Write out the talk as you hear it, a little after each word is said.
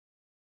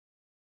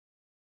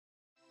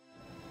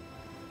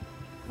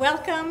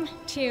Welcome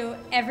to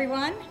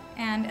everyone,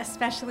 and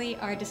especially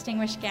our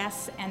distinguished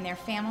guests and their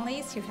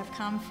families who have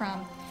come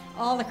from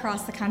all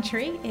across the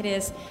country. It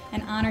is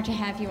an honor to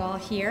have you all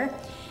here.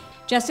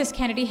 Justice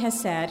Kennedy has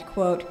said,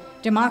 quote,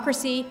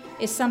 "Democracy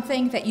is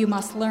something that you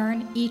must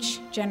learn each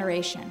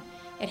generation.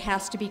 It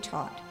has to be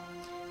taught."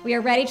 We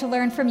are ready to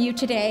learn from you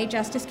today,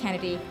 Justice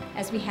Kennedy,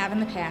 as we have in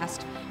the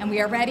past, and we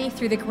are ready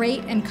through the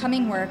great and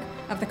coming work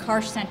of the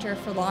Karsh Center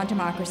for Law and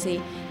Democracy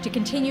to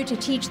continue to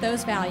teach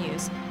those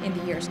values in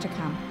the years to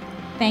come.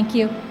 Thank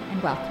you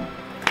and welcome.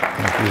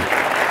 Thank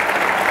you.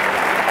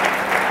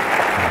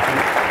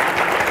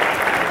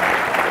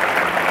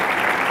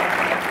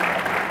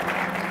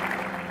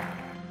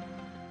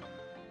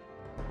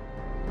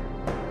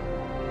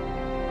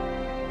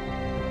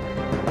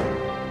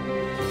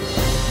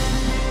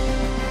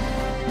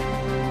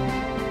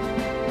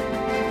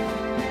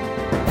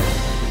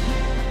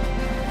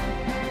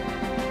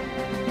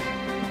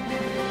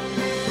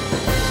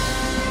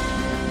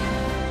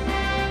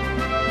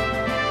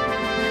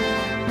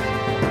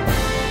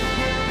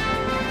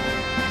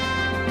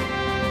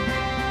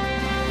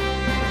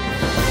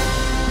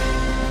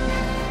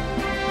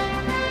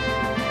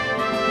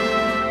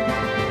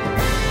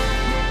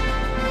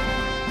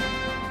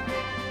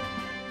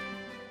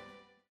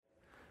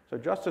 So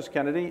Justice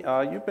Kennedy,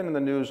 you've been in the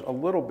news a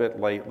little bit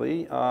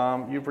lately.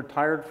 You've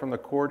retired from the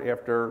court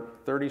after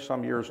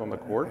 30-some years on the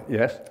court.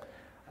 Yes.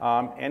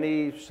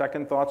 Any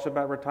second thoughts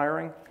about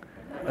retiring?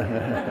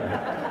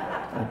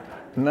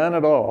 None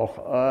at all.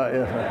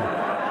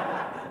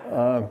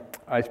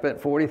 I spent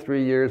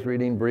 43 years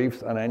reading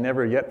briefs, and I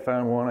never yet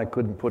found one I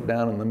couldn't put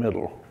down in the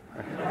middle.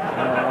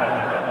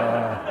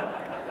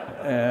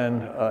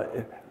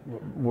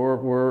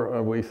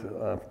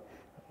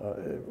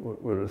 It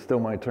was still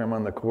my term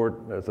on the court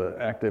as an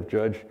active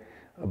judge.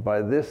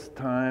 By this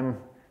time,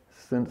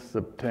 since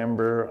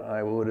September,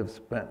 I would have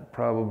spent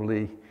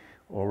probably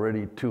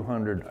already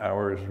 200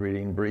 hours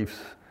reading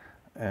briefs,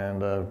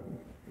 and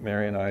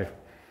Mary and I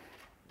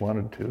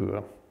wanted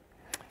to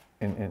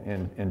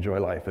enjoy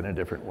life in a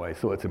different way,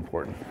 so it's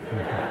important.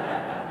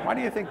 Why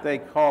do you think they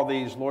call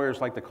these,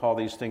 lawyers like to call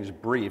these things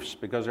briefs?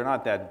 Because they're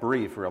not that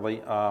brief, really.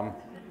 Why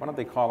don't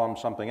they call them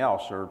something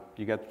else, or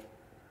do you get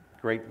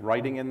great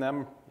writing in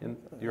them? Do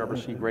you ever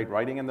see great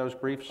writing in those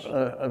briefs?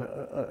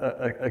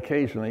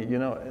 Occasionally, you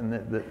know, and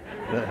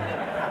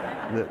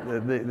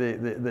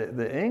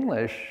the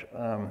English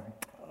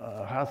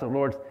House of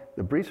Lords,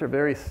 the briefs are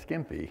very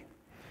skimpy,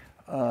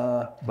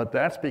 but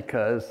that's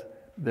because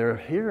their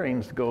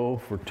hearings go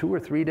for 2 or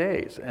 3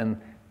 days, and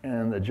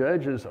the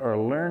judges are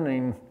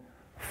learning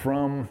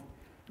from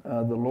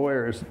the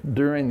lawyers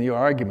during the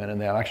argument, and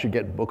they'll actually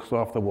get books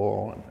off the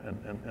wall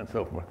and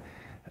so forth.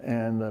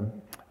 And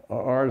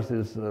ours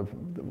is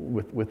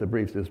with the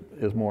briefs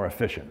is more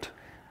efficient,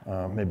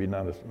 maybe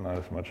not as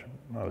much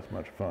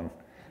fun.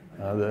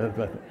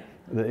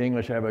 The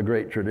English have a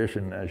great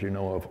tradition, as you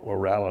know, of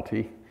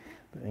orality.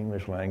 The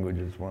English language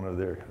is one of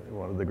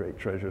the great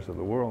treasures of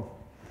the world.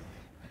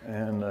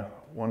 And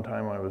one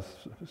time I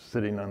was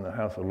sitting on the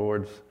House of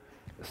Lords,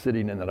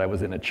 sitting in that I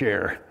was in a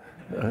chair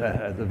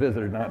as a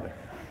visitor, not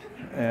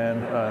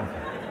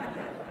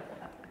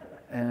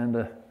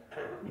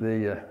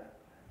there.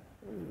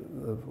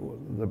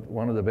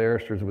 One of the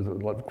barristers was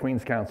the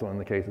Queen's Counsel in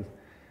the cases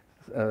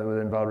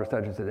involved with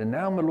statute, said, "And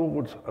now, my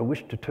lords, I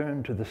wish to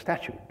turn to the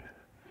statute."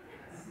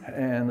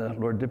 And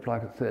Lord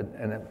Diplock said,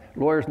 and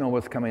lawyers know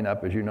what's coming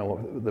up, as you know,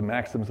 the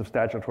maxims of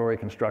statutory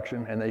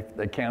construction, and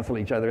they cancel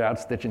each other out.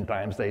 Stitch in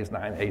time saves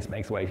 9, haste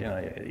makes waste, you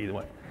know, either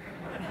way.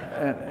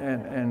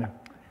 And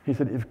he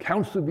said, "If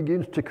counsel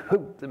begins to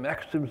quote the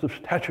maxims of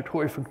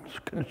statutory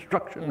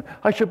construction,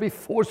 I shall be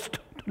forced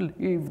to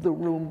leave the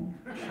room."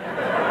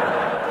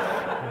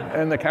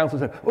 And the counsel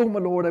said, "Oh, my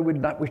lord, I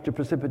would not wish to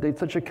precipitate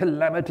such a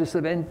calamitous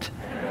event."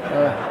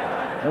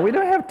 And we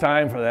don't have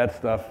time for that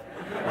stuff.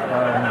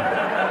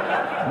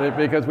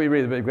 Because we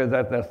read it, because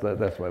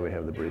that's why we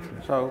have the briefs.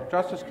 So,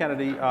 Justice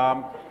Kennedy,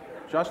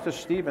 Justice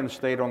Stevens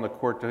stayed on the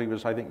court till he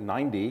was, I think,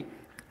 90,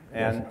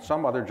 and Yes.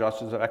 Some other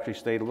justices have actually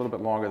stayed a little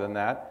bit longer than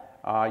that.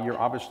 You're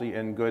obviously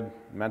in good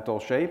mental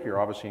shape. You're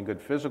obviously in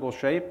good physical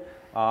shape.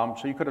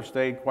 So you could have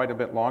stayed quite a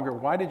bit longer.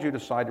 Why did you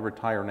decide to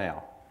retire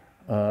now?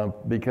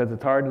 Because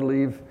it's hard to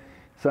leave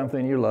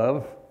something you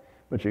love,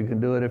 but you can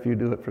do it if you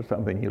do it for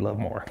something you love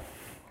more.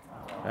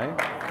 Okay.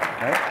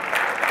 Okay.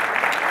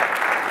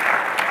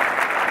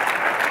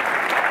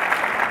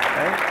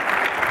 Okay.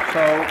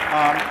 So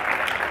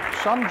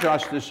some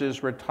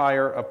justices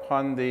retire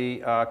upon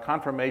the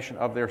confirmation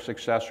of their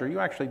successor. You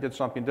actually did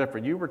something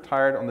different. You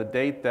retired on the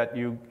date that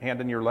you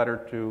handed in your letter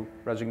to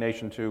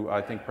resignation to,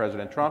 I think,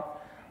 President Trump.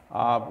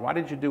 Why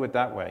did you do it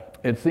that way?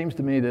 It seems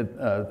to me that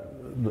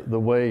the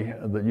way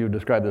that you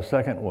described the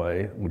second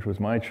way, which was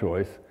my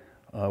choice,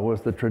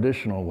 was the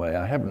traditional way.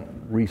 I haven't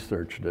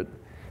researched it,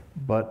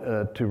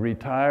 but to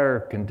retire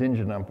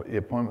contingent on the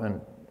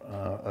appointment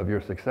of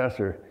your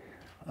successor,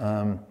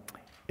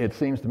 it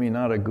seems to me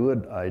not a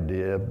good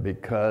idea,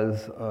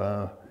 because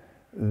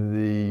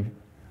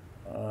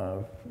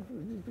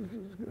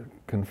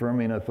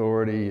confirming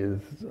authority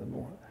is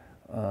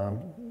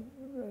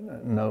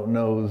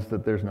knows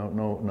that there's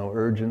no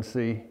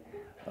urgency.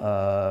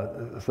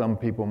 Some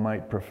people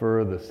might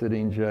prefer the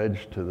sitting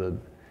judge to the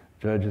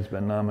judge who's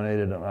been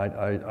nominated, and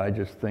I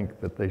just think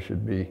that they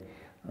should be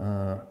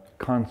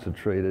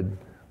concentrated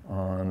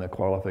on the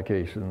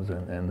qualifications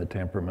and the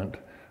temperament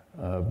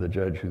of the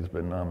judge who's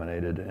been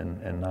nominated,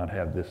 and not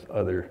have this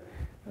other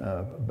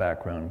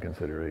background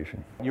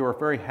consideration. You are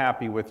very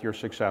happy with your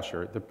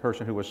successor, the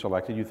person who was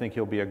selected. You think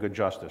he'll be a good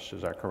justice,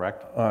 is that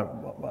correct?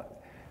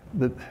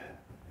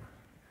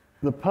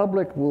 The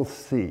public will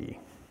see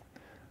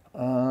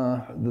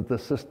that the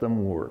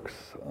system works,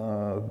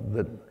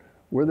 that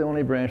we're the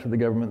only branch of the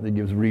government that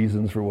gives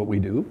reasons for what we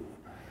do,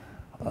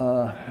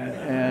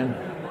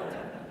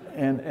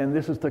 and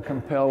this is to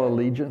compel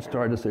allegiance to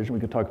our decision. We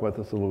can talk about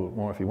this a little bit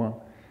more if you want.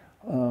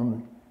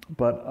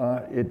 But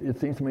it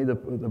seems to me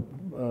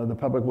the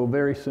public will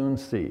very soon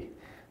see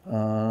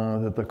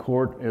that the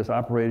court is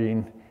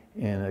operating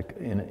in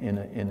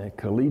a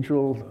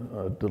collegial,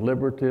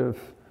 deliberative,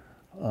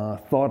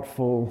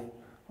 thoughtful,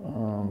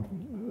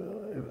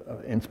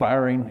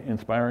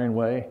 inspiring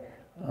way.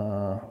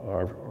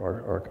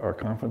 Our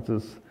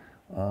conferences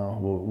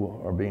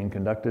are being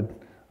conducted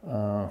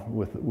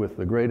with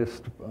the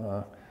greatest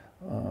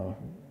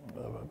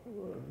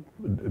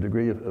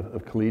degree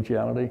of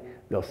collegiality.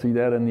 They'll see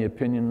that in the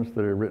opinions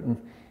that are written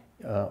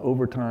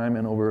over time,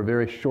 and over a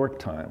very short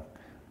time.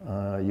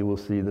 You will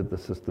see that the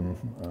system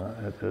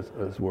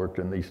has worked,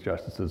 and these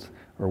justices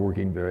are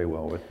working very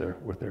well with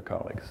their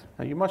colleagues.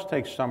 Now, you must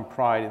take some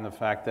pride in the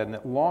fact that in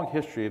the long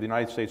history of the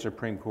United States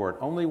Supreme Court,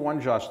 only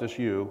one justice,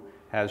 you,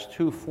 has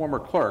 2 former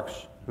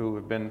clerks who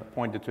have been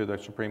appointed to the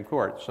Supreme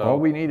Court. So all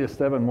we need is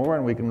 7 more,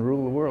 and we can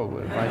rule the world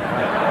with.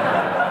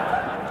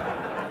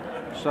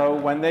 So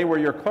when they were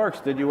your clerks,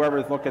 did you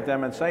ever look at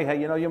them and say, hey,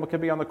 you know, you could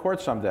be on the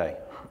court someday?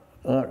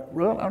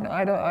 Well,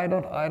 I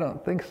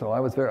don't think so. I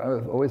was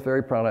always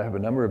very proud. I have a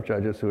number of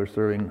judges who are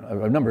serving,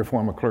 a number of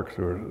former clerks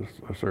who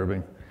are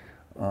serving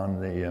on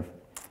the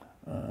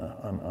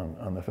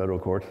federal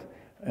courts,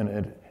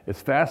 and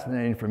it's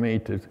fascinating for me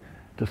to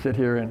sit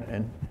here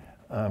and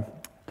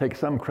take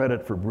some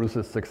credit for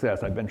Bruce's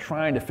success. I've been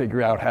trying to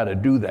figure out how to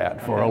do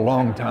that for a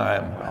long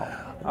time.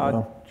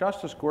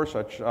 Justice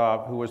Gorsuch,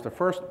 who was the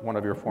first one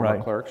of your former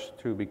clerks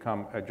to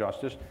become a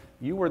justice,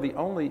 you were the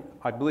only,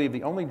 I believe,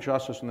 the only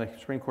justice in the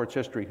Supreme Court's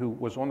history who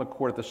was on the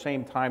court at the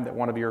same time that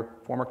one of your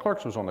former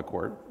clerks was on the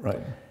court. Right.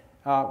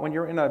 When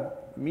you're in a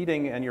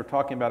meeting and you're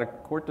talking about a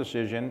court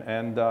decision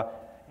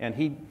and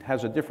he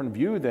has a different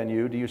view than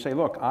you, do you say,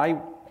 look, I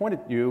appointed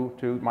you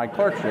to my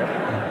clerkship,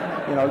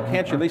 you know,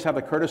 can't you at least have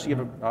the courtesy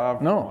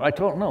of... No, I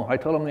told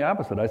him the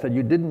opposite. I said,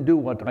 you didn't do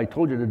what I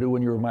told you to do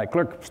when you were my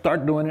clerk.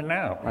 Start doing it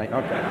now. Right,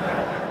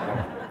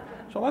 okay.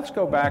 So let's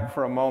go back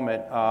for a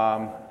moment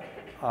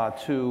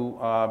to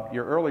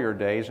your earlier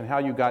days and how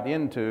you got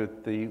into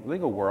the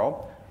legal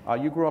world.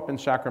 You grew up in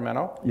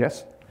Sacramento.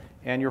 Yes.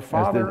 And your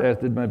father... As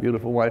did my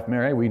beautiful wife,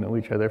 Mary. We know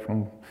each other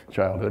from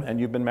childhood. And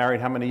you've been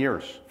married how many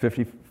years?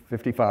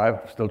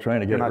 55, still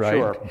trying to get it right.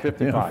 You're not sure,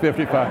 55. You know,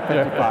 55.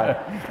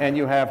 55. And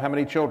you have how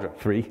many children?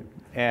 3.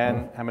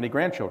 And how many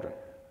grandchildren?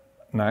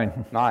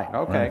 9. 9,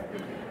 okay.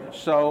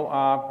 So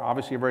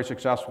obviously a very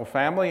successful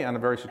family and a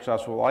very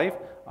successful life.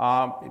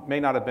 It may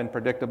not have been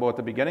predictable at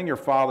the beginning. Your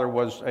father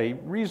was a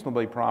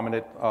reasonably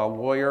prominent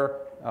lawyer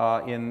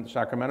in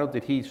Sacramento.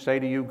 Did he say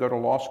to you, go to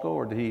law school,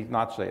 or did he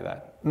not say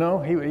that? No,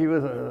 he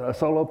was a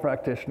solo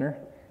practitioner,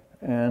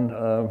 and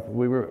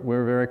we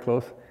were very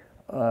close.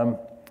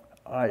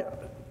 I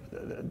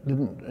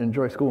didn't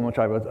enjoy school much.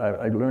 I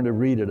learned to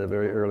read at a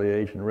very early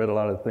age and read a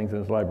lot of things in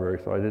his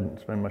library, so I didn't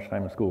spend much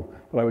time in school.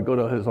 But I would go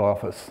to his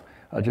office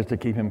just to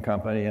keep him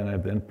company,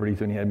 and then pretty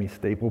soon he had me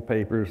staple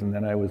papers, and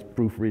then I was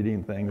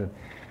proofreading things.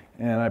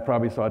 And I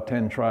probably saw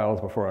 10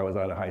 trials before I was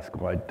out of high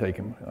school.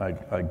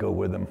 I'd go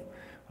with him.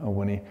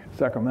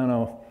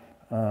 Sacramento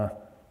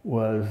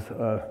was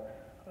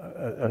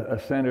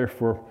a center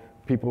for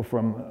people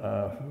from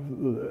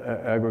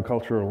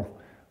agricultural,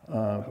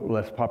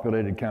 less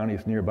populated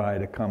counties nearby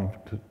to come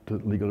to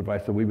legal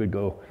advice. So we would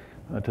go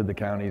to the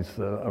counties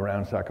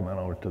around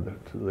Sacramento to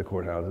the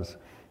courthouses,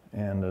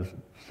 and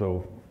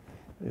so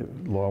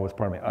law was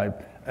part of me.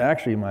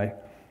 Actually,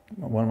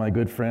 one of my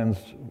good friends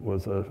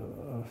was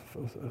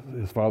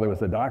his father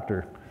was a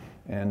doctor,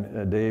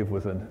 and Dave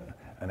was an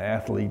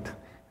athlete.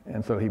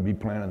 And so he'd be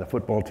playing on the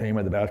football team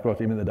or the basketball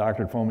team, and the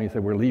doctor phoned me and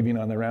said, we're leaving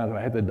on the rounds, and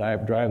I had to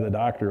drive the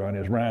doctor on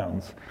his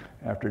rounds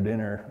after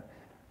dinner.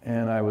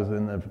 And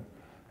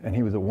and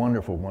he was a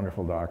wonderful,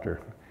 wonderful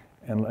doctor,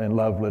 and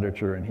loved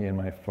literature, and he and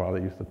my father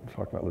used to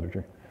talk about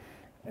literature.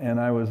 And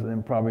I was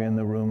probably in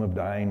the room of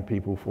dying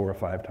people 4 or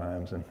 5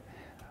 times, and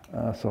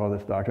saw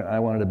this doctor. I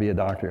wanted to be a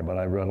doctor, but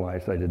I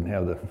realized I didn't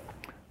have the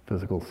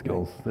physical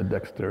skills, the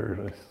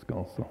dexterity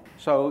skills.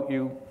 So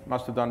you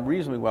must have done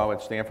reasonably well at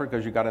Stanford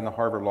because you got into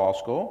Harvard Law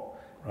School,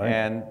 right?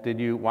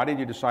 And why did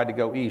you decide to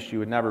go east? You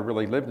had never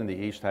really lived in the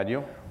East, had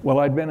you? Well,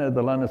 I'd been at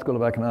the London School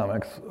of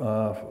Economics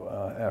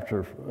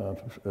after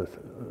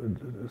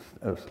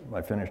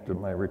I finished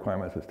my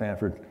requirements at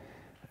Stanford.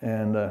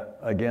 And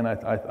again,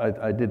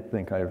 I did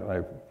think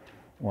I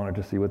wanted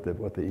to see what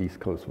the East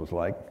Coast was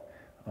like,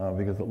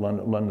 because the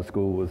London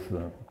School was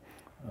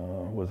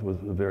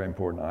a very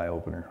important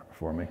eye-opener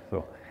for me.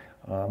 So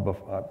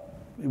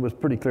it was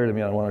pretty clear to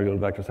me I wanted to go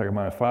back to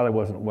Sacramento. My father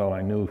wasn't well,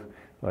 I knew.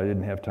 So I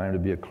didn't have time to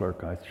be a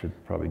clerk. I should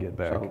probably get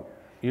back. So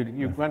you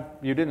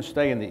didn't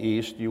stay in the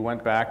East. You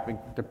went back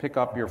to pick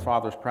up your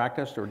father's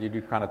practice, or did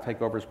you kind of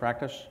take over his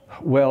practice?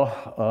 Well,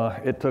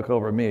 it took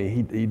over me.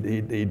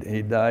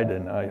 He died,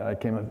 and I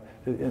came up.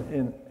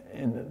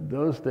 In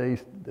those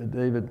days,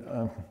 David,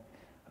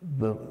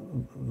 the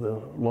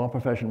law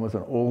profession was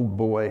an old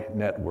boy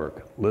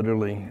network,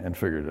 literally and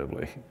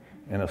figuratively,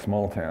 in a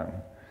small town.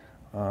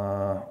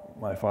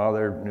 My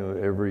father knew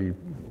every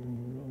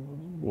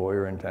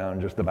lawyer in town,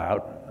 just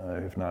about,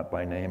 if not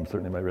by name,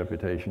 certainly by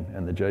reputation,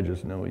 and the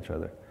judges knew each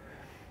other.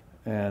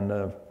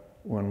 And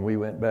when we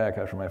went back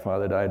after my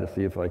father died to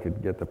see if I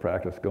could get the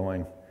practice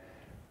going,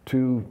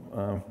 two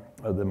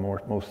of the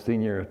most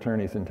senior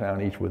attorneys in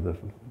town, each with a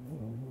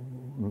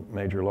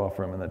major law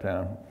firm in the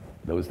town,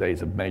 those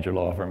days a major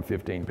law firm,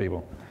 15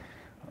 people,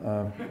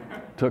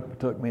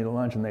 took me to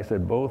lunch, and they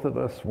said, both of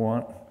us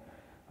want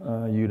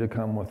you to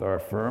come with our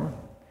firm.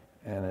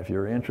 And if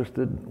you're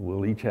interested,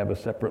 we'll each have a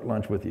separate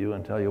lunch with you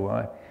and tell you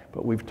why.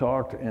 But we've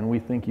talked, and we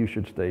think you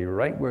should stay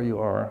right where you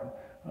are.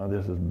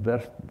 This is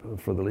best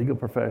for the legal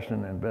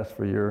profession and best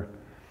for your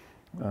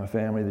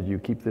family that you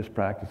keep this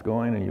practice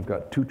going. And you've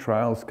got 2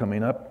 trials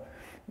coming up.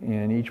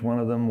 And each one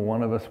of them,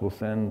 one of us will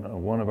send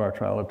one of our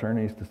trial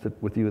attorneys to sit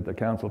with you at the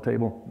counsel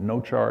table, no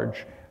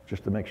charge,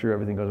 just to make sure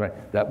everything goes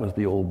right. That was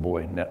the old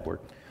boy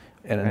network.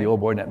 And then the old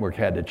boy network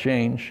had to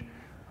change.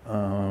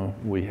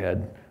 We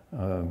had...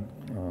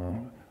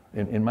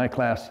 In my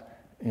class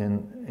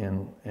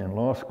in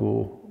law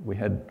school, we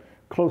had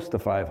close to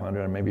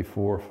 500, maybe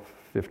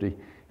 450,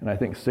 and I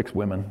think 6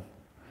 women.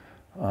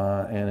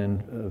 And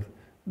in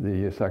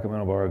the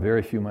Sacramento bar,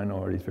 very few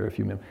minorities, very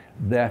few men.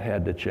 That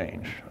had to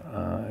change.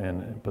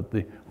 But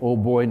the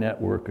old boy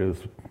network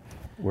is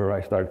where I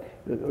started.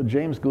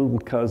 James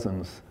Gould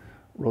Cousins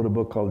wrote a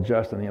book called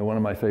Justin, one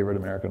of my favorite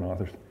American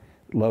authors.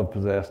 Love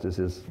Possessed is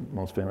his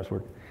most famous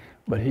work.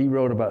 But he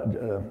wrote about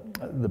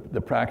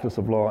the practice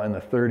of law in the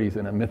 30s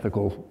in a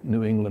mythical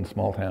New England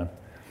small town.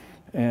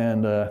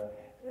 And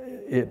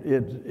it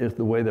is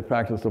the way the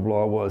practice of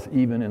law was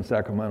even in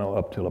Sacramento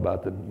up till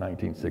about the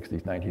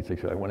 1960s,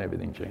 1965, when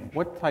everything changed.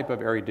 What type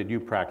of area did you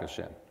practice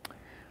in?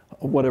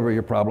 Whatever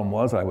your problem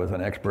was, I was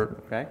an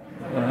expert. Okay.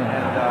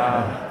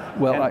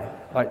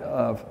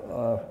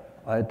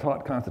 I had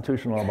taught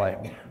constitutional law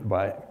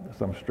by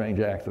some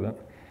strange accident.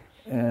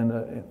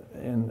 And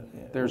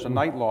there's a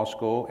night law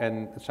school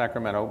in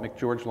Sacramento,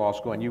 McGeorge Law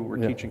School, and you were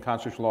teaching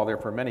constitutional law there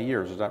for many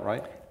years, is that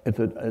right?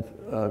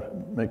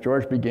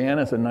 McGeorge began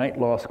as a night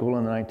law school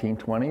in the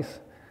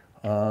 1920s,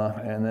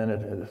 and then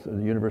it's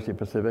the University of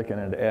Pacific, and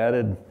it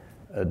added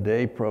a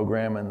day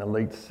program in the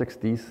late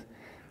 60s.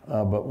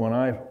 But when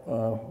I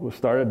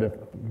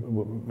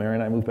Mary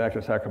and I moved back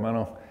to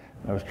Sacramento,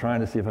 I was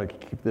trying to see if I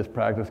could keep this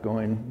practice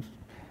going,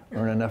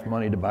 earn enough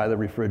money to buy the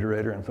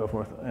refrigerator and so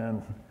forth.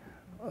 And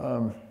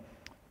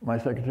my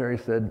secretary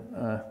said,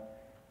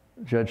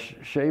 Judge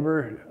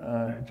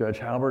Shaber, Judge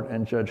Halbert,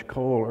 and Judge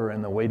Cole are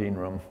in the waiting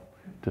room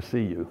to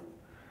see you.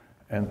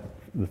 And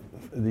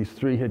these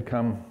 3 had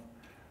come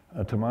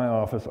to my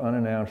office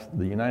unannounced: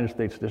 the United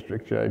States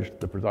District Judge,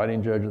 the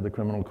presiding judge of the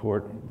criminal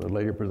court, the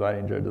later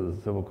presiding judge of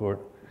the civil court.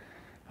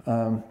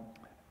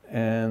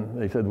 And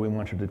they said, we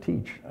want you to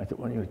teach. I said,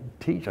 well, you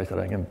teach? I said,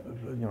 I can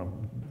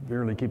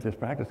barely keep this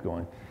practice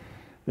going.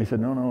 They said,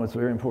 no, it's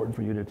very important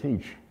for you to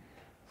teach.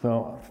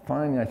 So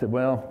finally I said,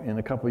 well, in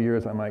a couple of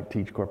years I might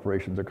teach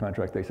corporations or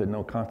contracts. They said,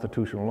 no,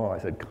 constitutional law. I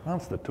said,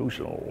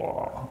 constitutional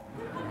law.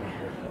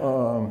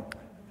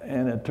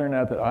 And it turned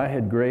out that I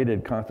had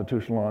graded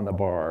constitutional law on the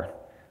bar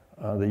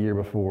the year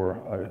before.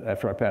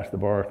 After I passed the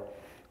bar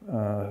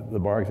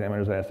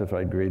examiners asked if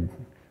I'd grade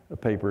a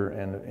paper,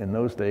 and in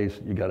those days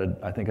you got,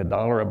 I think,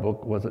 $1 a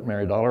book. Was it,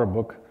 Mary? $1 a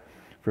book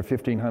for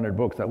 1,500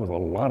 books. That was a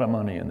lot of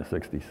money in the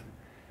 60s.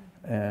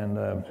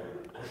 And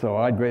so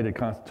I graded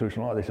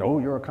constitutional law. They said, oh,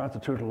 you're a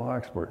constitutional law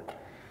expert.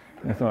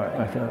 And so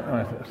I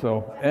said,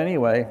 so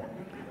anyway,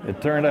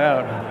 it turned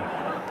out.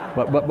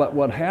 But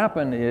what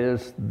happened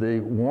is the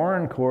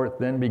Warren Court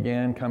then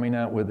began coming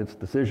out with its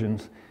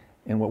decisions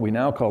in what we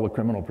now call the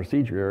criminal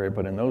procedure area,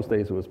 but in those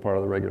days it was part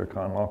of the regular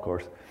con law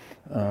course.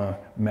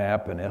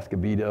 MAP and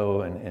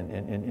Escobedo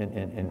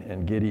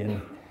and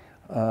Gideon.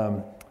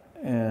 I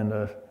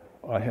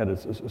had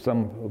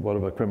somewhat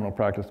of a criminal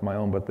practice of my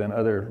own, but then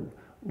other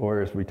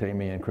lawyers retained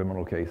me in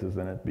criminal cases,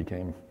 and it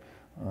became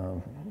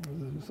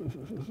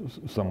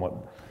somewhat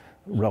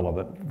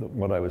relevant,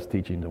 what I was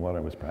teaching to what I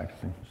was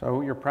practicing.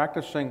 So you're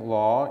practicing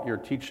law, you're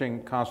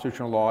teaching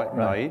constitutional law at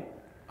night.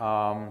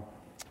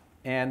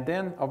 And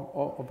then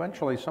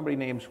eventually somebody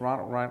named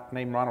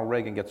Ronald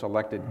Reagan gets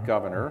elected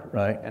governor.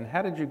 Right. And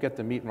how did you get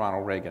to meet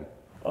Ronald Reagan?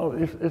 Oh,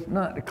 it's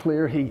not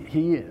clear. He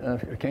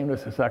came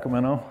to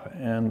Sacramento,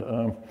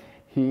 and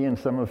he and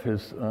some of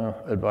his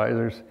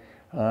advisors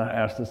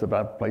asked us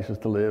about places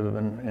to live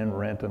and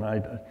rent, and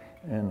I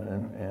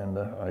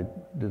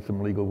did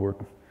some legal work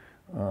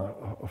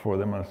for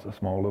them on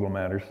small little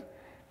matters,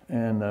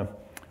 and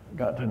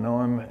got to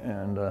know him.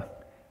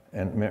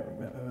 And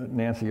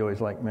Nancy always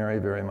liked Mary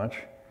very much,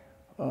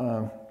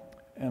 and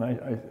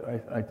I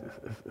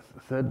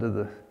said to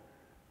the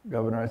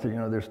governor, I said, you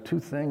know, there's two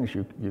things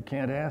you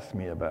can't ask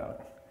me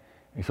about.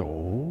 He said,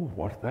 oh,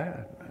 what's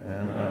that?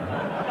 And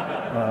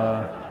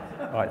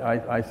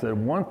I said,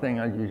 one thing,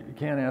 you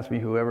can't ask me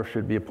whoever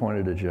should be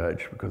appointed a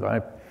judge, because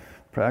I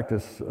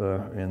practice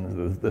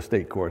in the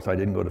state courts. I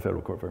didn't go to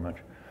federal court very much.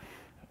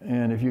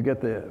 And if you get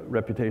the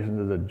reputation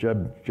as a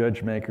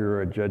judge maker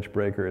or a judge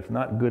breaker, it's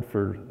not good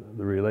for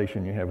the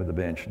relation you have with the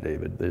bench,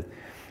 David.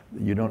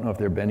 You don't know if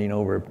they're bending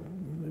over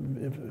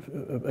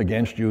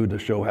against you to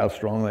show how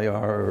strong they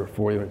are or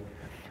for you.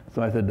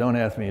 So I said, don't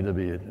ask me to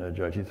be a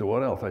judge. He said,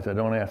 what else? I said,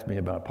 don't ask me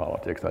about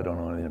politics. I don't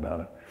know anything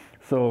about it.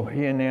 So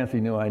he and Nancy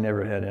knew I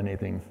never had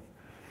anything,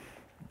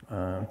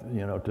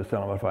 you know, to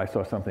tell them. If I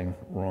saw something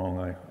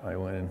wrong, I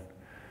went in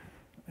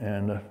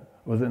and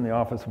was in the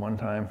office one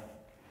time.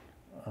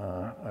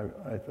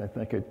 I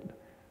think I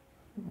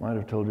might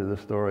have told you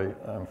this story,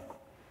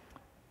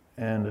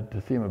 and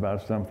to see him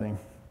about something.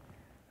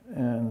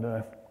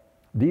 And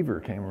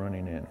Deaver came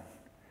running in.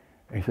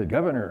 He said,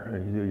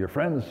 Governor, your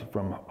friends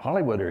from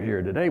Hollywood are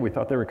here today. We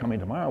thought they were coming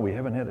tomorrow. We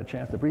haven't had a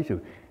chance to brief you.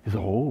 He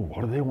said, oh,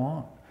 what do they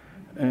want?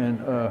 And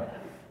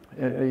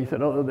he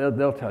said, oh,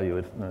 they'll tell you.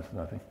 It's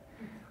nothing.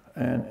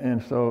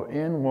 And so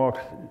in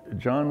walks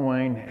John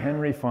Wayne,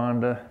 Henry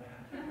Fonda,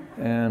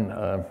 and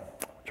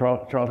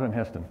Charlton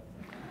Heston.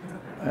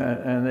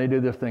 And they do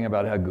this thing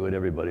about how good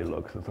everybody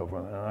looks and so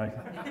forth. And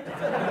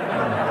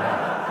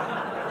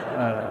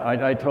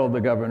I told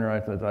the governor, I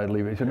said I'd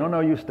leave. He said,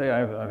 no, you stay.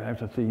 I have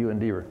to see you and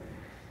Deaver.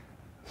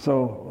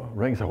 So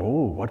Reagan said,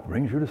 oh, what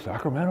brings you to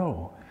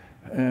Sacramento?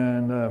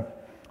 And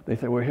they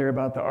said, we're here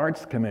about the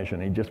Arts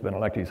Commission. He'd just been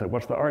elected. He said,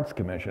 what's the Arts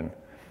Commission?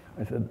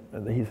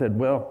 He said,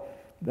 well,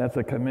 that's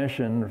a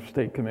commission,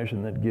 state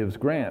commission, that gives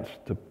grants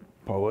to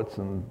poets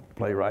and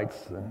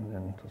playwrights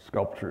and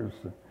sculptors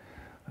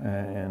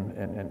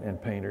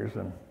and painters.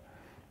 And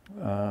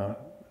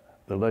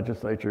the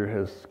legislature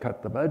has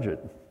cut the budget.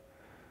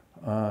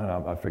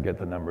 I forget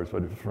the numbers,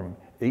 but it's from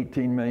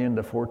 18 million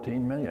to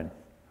 14 million.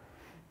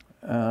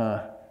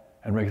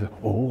 And Reagan said,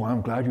 oh,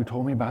 I'm glad you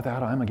told me about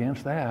that. I'm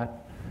against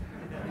that.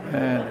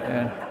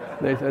 And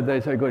they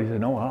said, good. He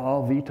said, no,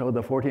 I'll veto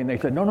the 14. They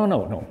said,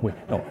 no.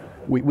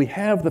 We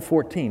have the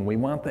 14. We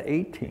want the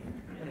 18.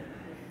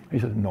 He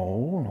said,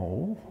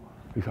 no.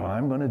 He said,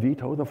 I'm going to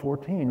veto the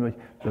 14.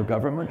 The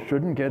government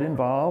shouldn't get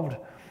involved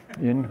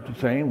in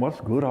saying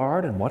what's good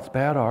art and what's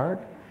bad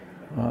art.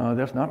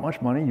 There's not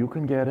much money. You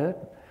can get it.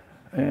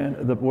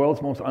 And the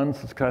world's most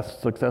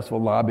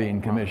unsuccessful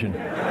lobbying commission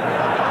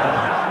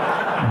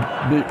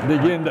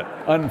began to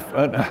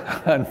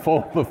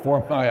unfold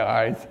before my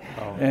eyes,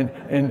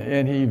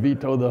 and he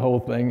vetoed the whole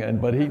thing.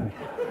 But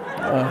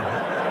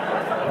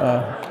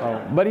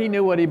he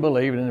knew what he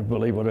believed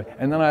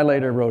and then I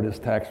later wrote his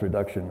tax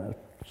reduction.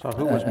 So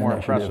who was more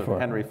impressive,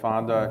 Henry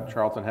Fonda,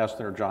 Charlton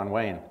Heston, or John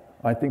Wayne?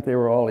 I think they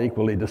were all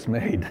equally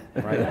dismayed.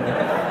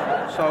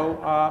 Right.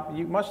 So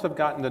you must have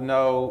gotten to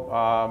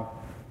know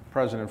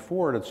President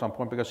Ford at some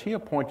point, because he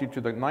appointed you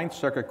to the Ninth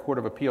Circuit Court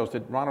of Appeals.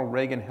 Did Ronald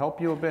Reagan help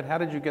you a bit? How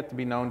did you get to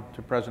be known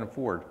to President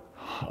Ford?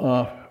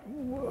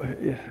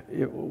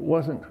 It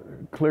wasn't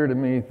clear to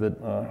me that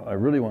I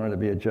really wanted to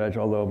be a judge,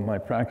 although my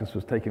practice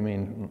was taking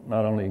me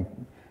not only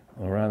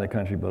around the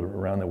country but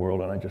around the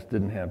world, and I just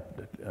didn't have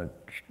a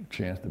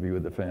chance to be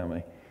with the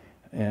family.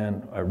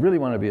 And I really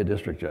want to be a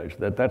district judge.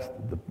 That's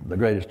the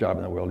greatest job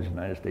in the world, is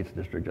United States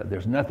district judge.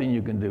 There's nothing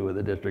you can do with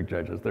a district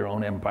judge. It's their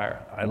own empire.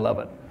 I love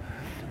it.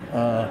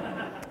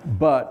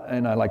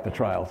 And I like the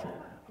trials.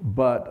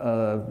 But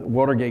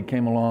Watergate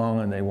came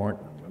along, and they weren't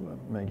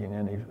making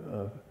any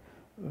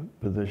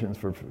positions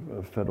for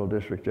federal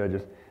district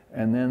judges.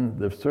 And then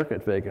the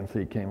circuit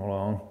vacancy came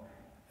along,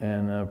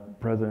 and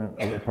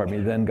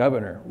then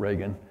Governor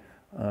Reagan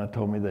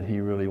told me that he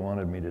really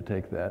wanted me to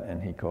take that,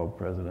 and he called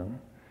President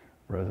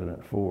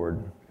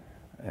Ford,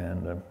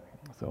 and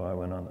so I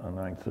went on the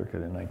Ninth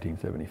Circuit in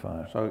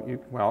 1975. So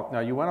now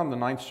you went on the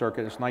Ninth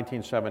Circuit. It's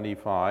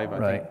 1975. I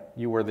think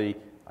you were the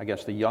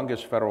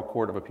youngest federal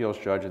court of appeals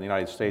judge in the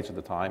United States at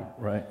the time.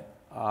 Right.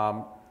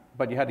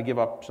 But you had to give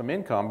up some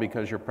income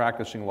because you're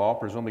practicing law.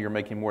 Presumably, you're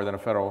making more than a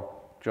federal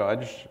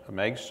judge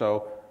makes.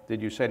 So,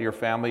 did you say to your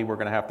family, "We're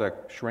going to have to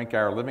shrink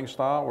our living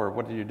style," or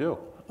what did you do?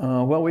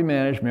 Well, we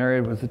managed.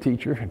 Mary was a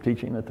teacher,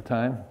 teaching at the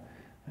time.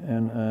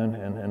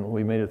 And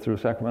we made it through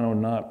Sacramento,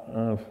 not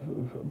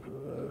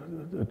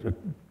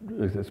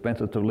as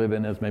expensive to live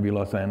in as maybe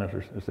Los Angeles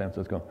or San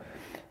Francisco.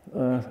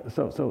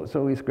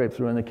 So we scraped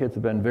through, and the kids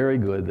have been very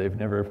good. They've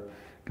never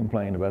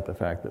complained about the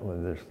fact that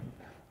there's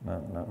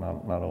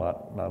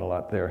not a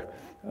lot there.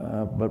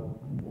 But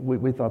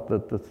we thought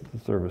that the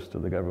service to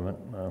the government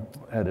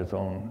had its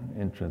own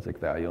intrinsic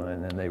value,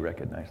 and they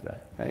recognized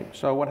that. Okay.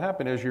 So what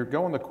happened is you're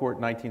going to court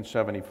in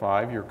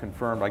 1975. You're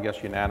confirmed, I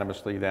guess,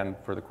 unanimously then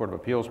for the Court of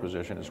Appeals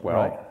position as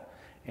well. Right.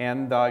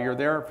 And you're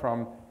there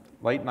from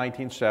late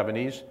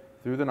 1970s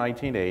through the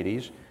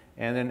 1980s.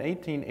 And in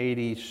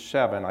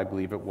 1887, I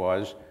believe it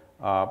was,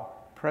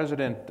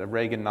 President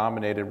Reagan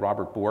nominated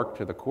Robert Bork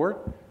to the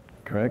court.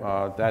 Correct.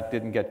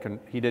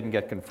 He didn't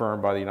get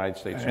confirmed by the United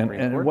States Supreme Court.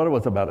 And what it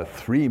was about a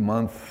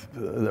 3-month,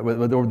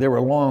 there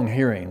were long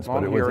hearings,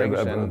 but it was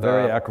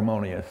very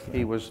acrimonious.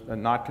 He was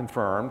not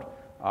confirmed.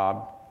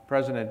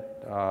 President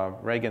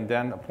Reagan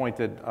then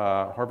appointed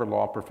Harvard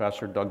Law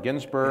professor Doug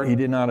Ginsburg. He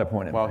did not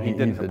appoint him. Well, he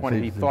didn't appoint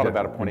him. He thought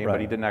about appointing him,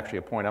 but he didn't actually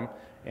appoint him.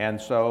 And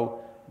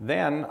so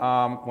then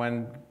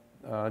when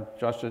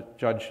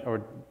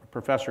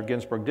Professor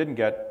Ginsburg didn't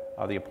get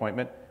the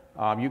appointment,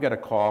 you get a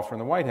call from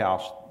the White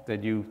House.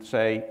 Did you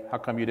say, how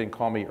come you didn't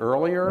call me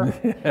earlier?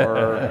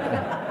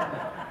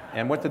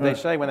 And what did they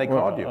say when they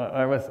called you?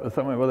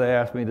 They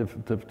asked me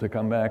to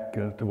come back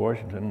to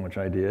Washington, which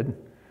I did.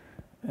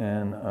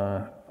 And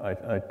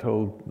I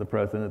told the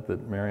president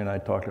that Mary and I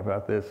talked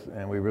about this,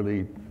 and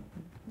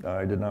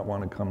I did not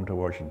want to come to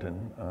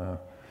Washington.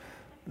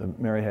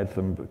 Mary had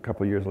a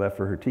couple years left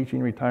for her teaching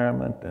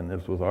retirement, and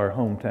this was our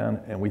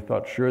hometown, and we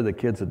thought sure the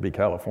kids would be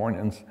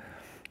Californians.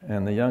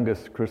 And the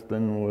youngest,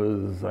 Kristen,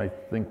 was, I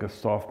think, a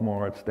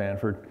sophomore at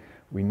Stanford.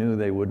 We knew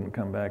they wouldn't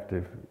come back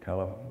to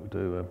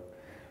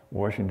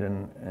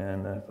Washington,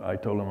 and I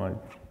told them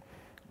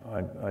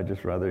I'd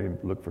just rather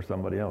look for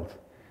somebody else.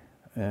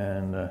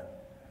 And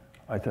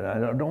I said, I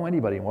don't know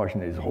anybody in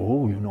Washington. He said,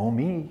 oh, you know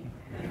me.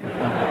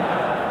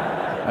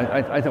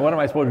 I said, what am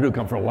I supposed to do,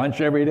 come for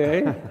lunch every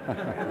day?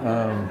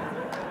 And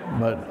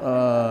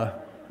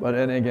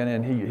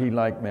he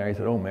liked Mary. He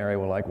said, oh, Mary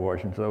will like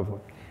Washington. So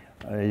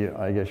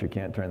I guess you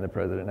can't turn the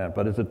president down.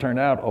 But as it turned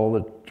out, all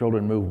the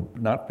children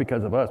moved, not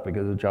because of us,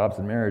 because of jobs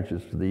and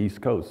marriages to the East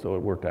Coast, so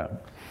it worked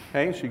out.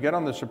 Okay, so you get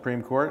on the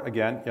Supreme Court,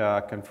 again,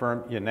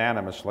 confirmed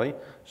unanimously.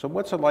 So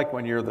what's it like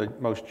when you're the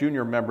most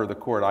junior member of the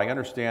court? I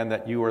understand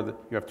that you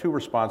have 2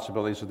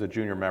 responsibilities as the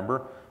junior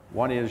member.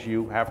 One is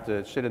you have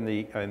to sit in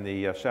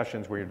the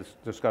sessions where you're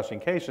discussing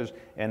cases,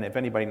 and if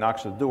anybody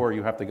knocks at the door,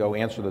 you have to go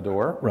answer the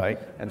door. Right.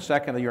 And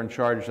secondly, you're in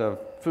charge of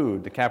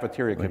food, the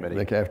cafeteria committee.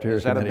 The cafeteria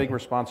Is that committee. a big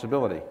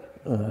responsibility?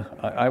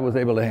 I was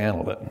able to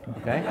handle it.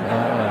 Okay.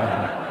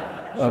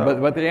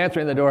 But the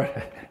answering the door,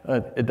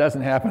 it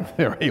doesn't happen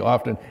very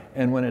often,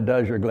 and when it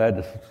does, you're glad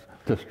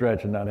to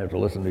stretch and not have to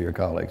listen to your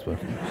colleagues. So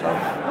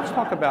let's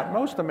talk about,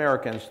 most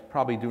Americans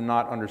probably do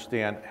not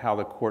understand how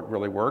the court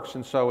really works,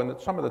 and so in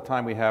some of the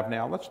time we have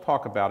now, let's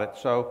talk about it.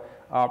 So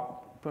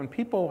when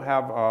people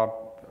have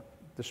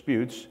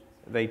disputes,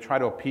 they try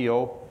to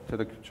appeal to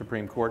the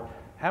Supreme Court.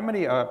 How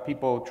many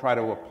people try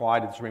to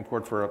apply to the Supreme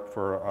Court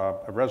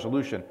for a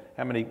resolution?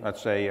 How many,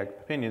 let's say,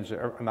 opinions,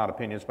 or not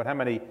opinions, but how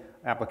many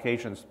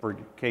applications for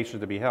cases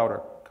to be held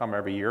or come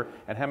every year?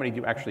 And how many do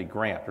you actually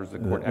grant, or does the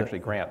court actually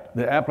grant?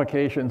 The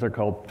applications are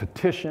called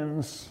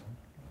petitions.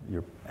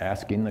 You're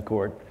asking the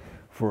court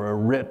for a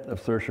writ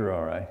of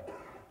certiorari.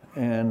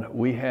 And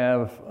we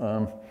have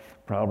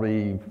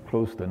probably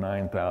close to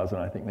 9,000,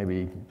 I think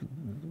maybe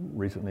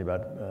recently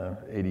about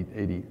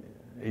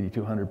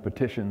 8,200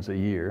 petitions a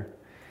year.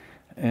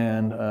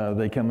 And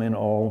they come in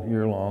all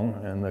year long,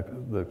 and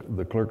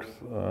the clerks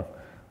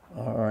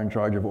are in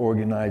charge of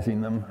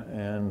organizing them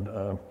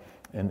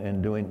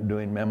and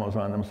doing memos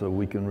on them so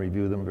we can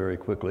review them very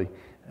quickly.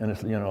 And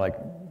it's like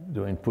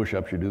doing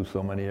push-ups. You do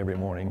so many every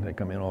morning. They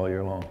come in all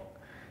year long.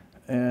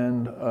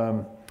 And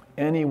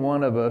any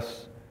one of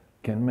us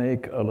can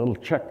make a little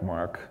check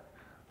mark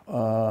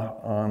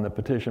on the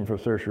petition for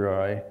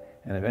certiorari.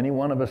 And if any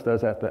one of us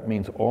does that, that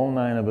means all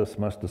 9 of us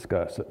must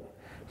discuss it.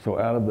 So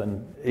out of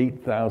the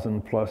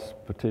 8,000 plus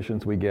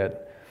petitions we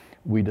get,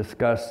 we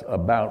discuss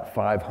about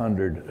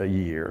 500 a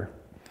year.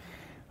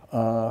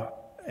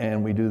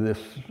 And we do this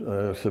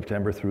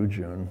September through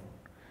June.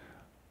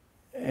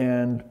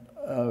 And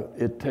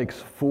it takes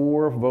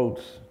 4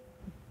 votes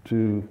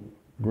to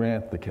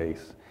grant the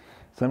case.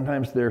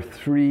 Sometimes there are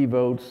 3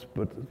 votes,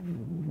 but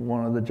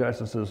one of the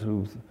justices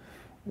who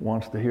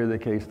wants to hear the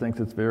case thinks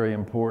it's very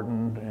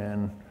important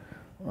and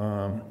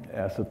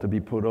asks it to be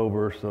put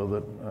over so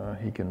that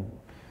he can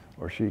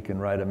or she can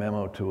write a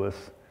memo to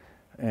us.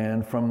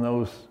 And from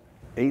those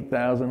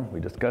 8,000, we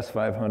discuss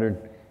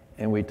 500,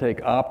 and we take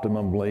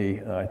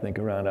optimally, I think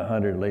around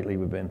 100. Lately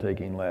we've been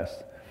taking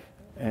less.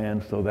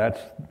 And so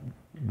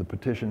the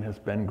petition has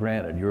been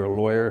granted. You're a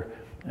lawyer,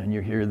 and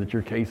you hear that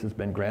your case has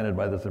been granted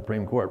by the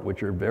Supreme Court,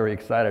 which you're very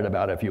excited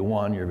about if you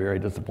won, you're very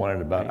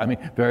disappointed about. I mean,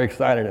 very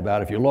excited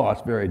about if you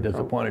lost, very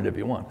disappointed if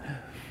you won.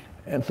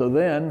 And so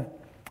then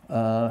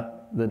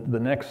the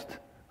next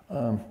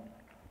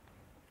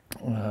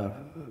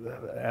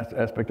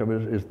aspect of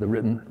it is the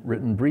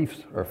written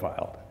briefs are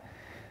filed.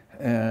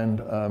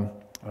 And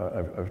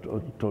I've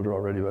told you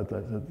already about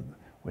that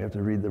we have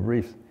to read the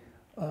briefs.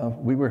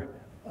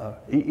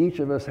 Each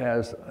of us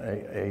has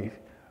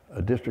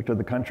a district of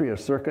the country, a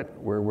circuit,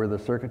 where we're the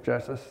circuit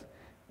justice.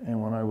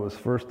 And when I was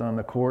first on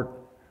the court,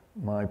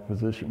 my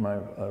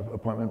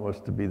appointment was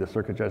to be the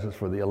circuit justice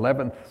for the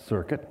 11th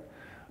Circuit,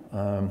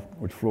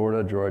 which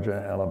Florida,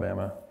 Georgia,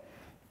 Alabama.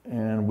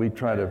 And we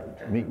try to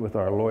meet with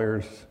our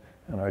lawyers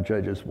and our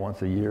judges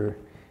once a year.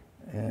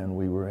 And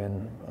we were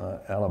in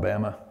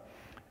Alabama.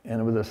 And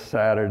it was a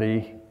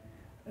Saturday,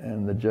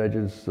 and the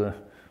judges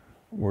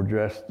were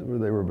dressed,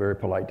 they were very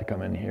polite to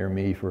come and hear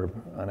me for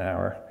an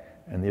hour,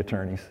 and the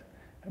attorneys.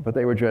 But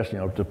they were dressed,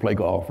 to play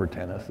golf or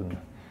tennis and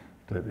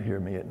to hear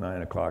me at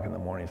 9 o'clock in the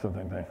morning,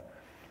 something like that.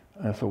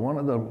 And so one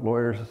of the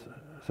lawyers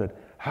said,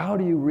 "How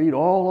do you read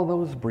all of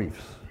those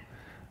briefs?"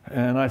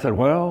 And I said,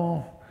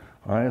 "Well,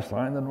 I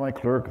assign them to my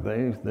clerk.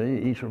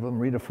 They each of them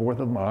read a fourth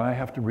of them. I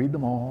have to read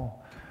them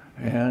all.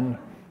 And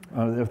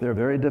if they're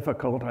very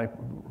difficult, I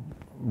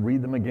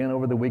read them again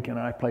over the weekend.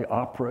 I play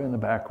opera in the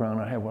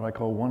background. I have what I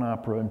call 1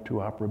 opera and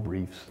 2 opera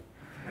briefs."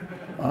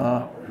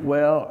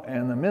 Well,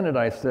 and the minute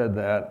I said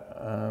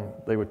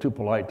that, they were too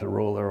polite to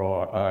roll their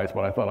eyes,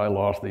 but I thought I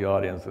lost the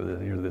audience.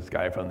 Here's this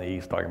guy from the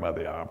East talking about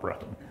the opera.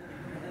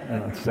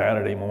 And it's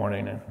Saturday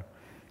morning. And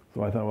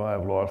so I thought, well,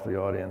 I've lost the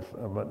audience.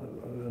 But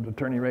the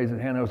attorney raised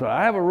his hand and said,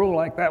 "I have a rule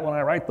like that when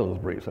I write those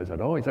briefs." I said,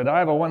 "Oh," he said, "I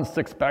have a 1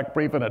 6-pack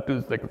brief and a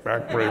 2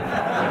 6-pack brief."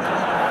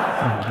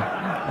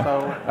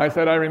 So I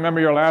said, "I remember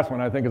your last one.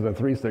 I think it's a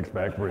 3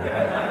 6-pack brief."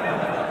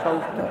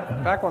 So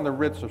back on the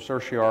writs of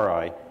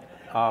certiorari,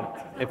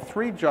 if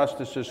 3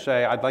 justices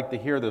say, "I'd like to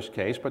hear this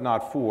case," but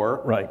not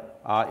 4, right,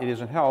 it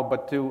isn't held.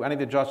 But do any of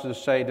the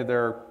justices say to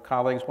their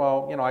colleagues,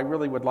 "Well, I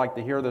really would like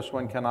to hear this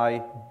one. Can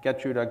I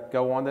get you to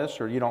go on this?"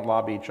 Or you don't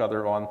lobby each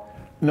other on?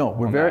 No,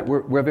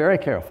 we're very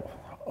careful,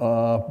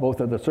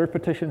 both at the cert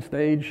petition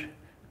stage,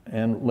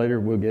 and later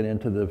we'll get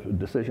into the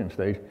decision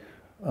stage.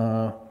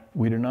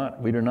 We do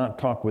not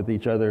talk with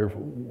each other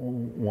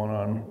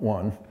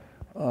one-on-one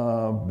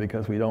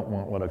because we don't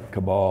want what a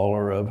cabal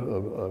or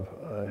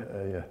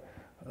a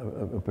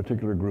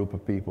particular group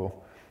of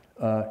people.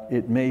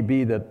 It may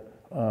be that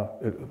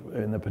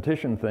in the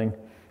petition thing,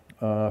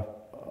 I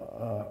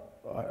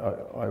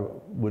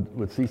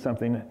would see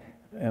something,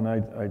 and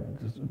I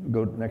just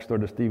go next door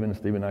to Stephen.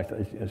 Stephen, I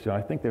said,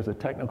 "I think there's a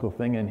technical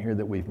thing in here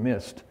that we've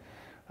missed."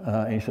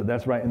 And he said,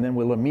 "That's right." And then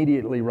we'll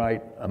immediately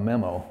write a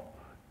memo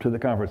to the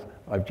conference.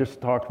 "I've just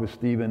talked with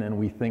Stephen, and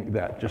we think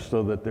that," just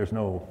so that there's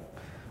no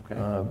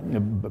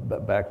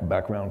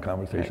background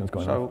conversations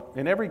going on. So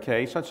in every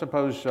case, let's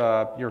suppose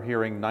you're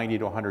hearing 90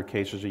 to 100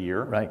 cases a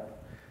year. Right.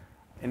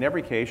 In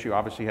every case, you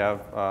obviously have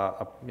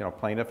a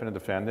plaintiff and a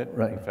defendant,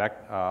 right, in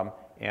effect.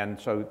 And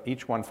so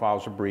each one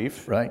files a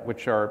brief, right,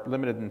 which are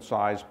limited in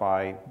size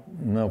by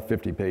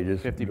 50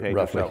 pages. 50 pages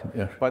roughly, or so.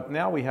 Yeah. But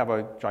now we have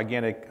a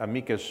gigantic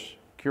amicus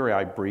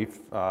curiae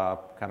brief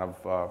kind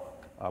of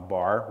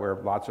bar where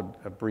lots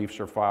of briefs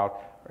are filed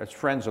as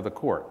friends of the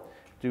court.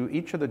 Do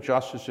each of the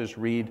justices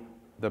read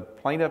the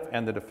plaintiff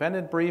and the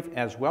defendant brief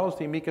as well as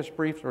the amicus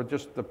briefs, or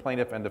just the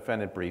plaintiff and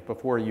defendant brief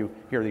before you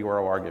hear the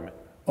oral argument?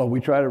 Oh,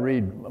 we try to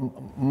read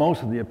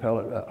most of the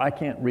appellate. I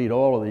can't read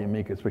all of the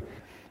amicus brief.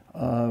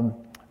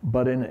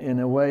 But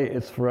in a way,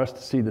 it's for us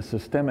to see the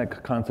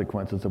systemic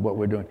consequences of what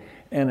we're doing.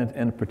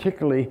 And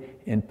particularly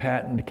in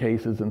patent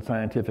cases and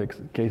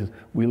scientific cases,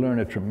 we learn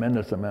a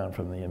tremendous amount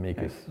from the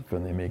amicus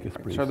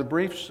briefs. So the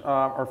briefs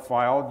are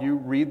filed, you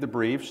read the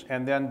briefs,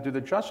 and then do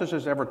the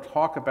justices ever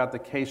talk about the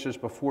cases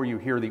before you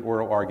hear the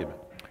oral argument?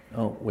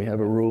 Oh, we have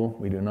a rule.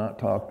 We do not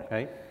talk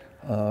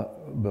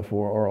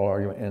before oral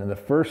argument. And the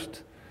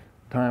first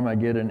time I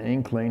get an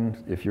inkling,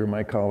 if you're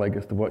my colleague,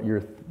 as to what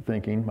you're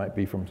thinking, might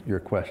be from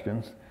your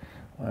questions.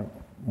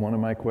 One of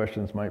my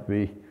questions might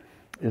be,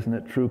 "Isn't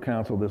it true,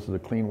 counsel, this is a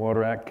Clean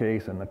Water Act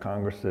case and the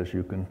Congress says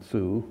you can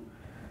sue?"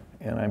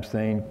 And I'm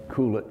saying,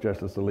 "Cool it,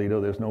 Justice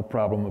Alito, there's no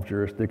problem of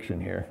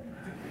jurisdiction here."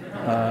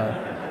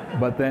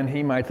 But then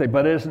he might say,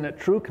 "But isn't it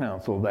true,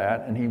 counsel,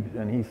 that?"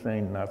 And he's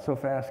saying, "Not so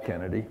fast,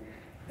 Kennedy."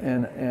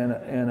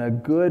 And a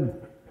good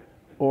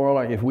oral,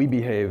 if we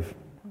behave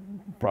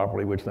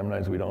properly, which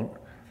sometimes we don't,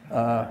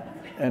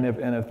 and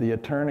if the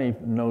attorney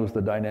knows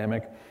the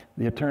dynamic,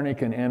 the attorney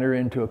can enter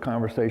into a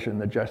conversation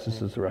the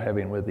justices are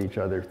having with each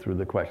other through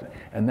the question.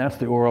 And that's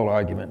the oral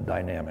argument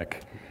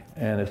dynamic.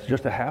 And it's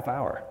just a half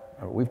hour.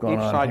 We've gone on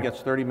Each side here.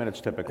 gets 30 minutes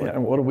typically. Yeah,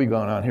 and what have we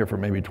gone on here for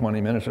maybe 20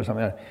 minutes or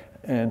something?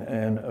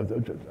 And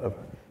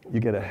you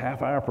get a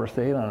half hour per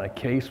se on a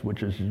case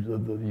which is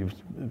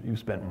you've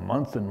spent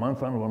months and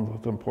months on, one of the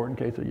most important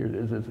cases of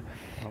yours.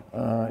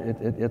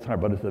 It's hard,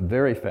 but it's a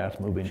very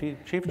fast-moving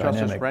Chief dynamic.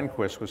 Justice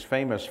Rehnquist was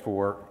famous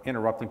for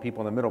interrupting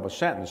people in the middle of a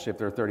sentence if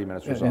their 30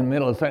 minutes was In the up.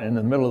 middle of the sentence, in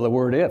the middle of the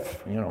word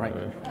 "if," Right.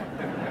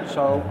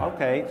 So,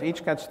 okay,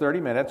 each gets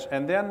 30 minutes,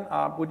 and then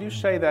would you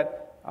say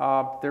that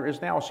there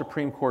is now a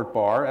Supreme Court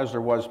bar, as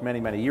there was many,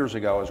 many years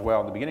ago as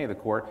well, in the beginning of the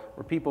court,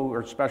 where people who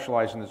are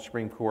specialized in the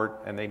Supreme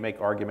Court and they make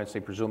arguments, they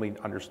presumably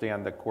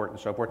understand the court and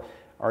so forth.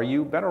 Are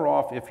you better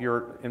off, if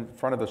you're in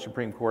front of the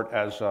Supreme Court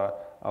as a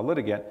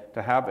litigant,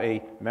 to have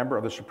a member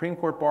of the Supreme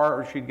Court bar,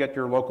 or should you get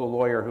your local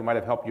lawyer who might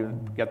have helped you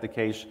get the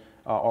case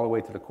all the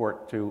way to the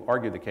court to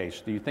argue the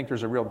case? Do you think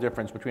there's a real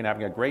difference between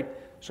having a great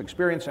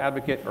experienced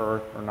advocate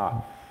or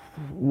not?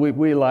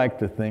 We like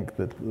to think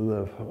that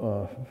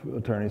the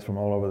attorneys from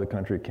all over the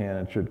country can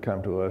and should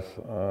come to us.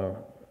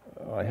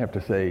 I have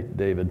to say,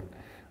 David,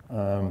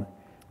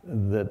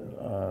 that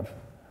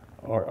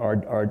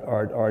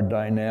our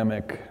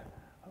dynamic,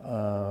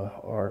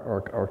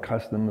 our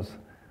customs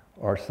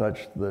are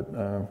such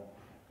that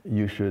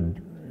you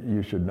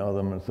should know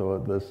them, and so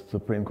the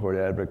Supreme Court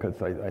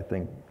advocates, I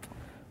think,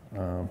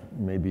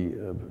 maybe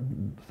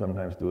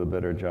sometimes do a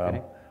better job.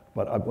 Okay.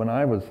 But when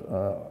I was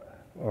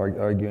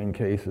arguing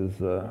cases,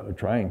 or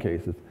trying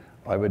cases,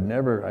 I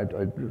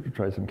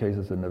tried some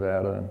cases in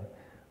Nevada, and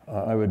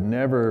I would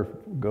never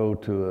go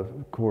to a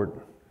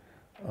court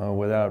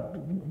without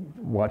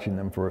watching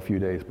them for a few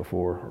days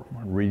before,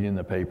 reading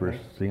the papers,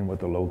 seeing what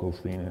the local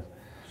scene is.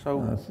 So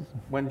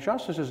when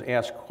justices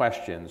ask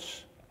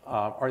questions,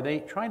 are they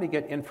trying to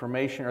get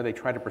information, or are they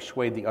trying to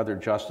persuade the other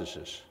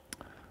justices?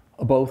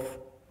 Both.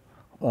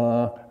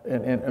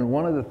 And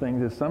one of the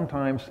things is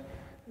sometimes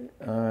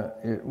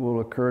it will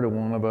occur to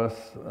one of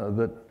us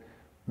that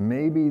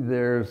maybe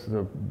there's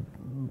a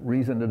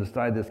reason to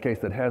decide this case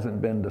that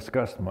hasn't been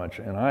discussed much,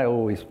 and I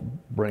always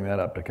bring that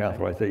up to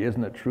counsel. I say,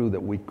 isn't it true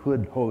that we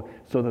could hold,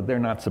 so that they're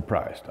not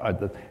surprised.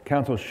 The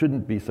counsel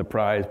shouldn't be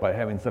surprised by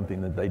having something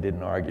that they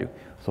didn't argue.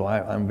 So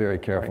I'm very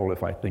careful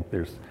if I think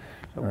there's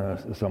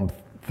some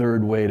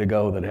third way to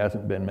go that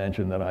hasn't been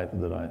mentioned, that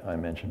I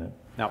mention it.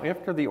 Now,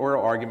 after the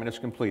oral argument is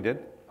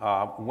completed,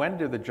 when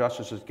do the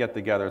justices get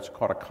together? It's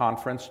called a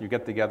conference. You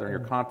get together in your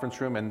conference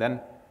room, and then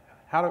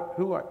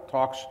who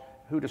talks,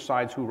 who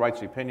decides who writes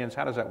the opinions?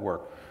 How does that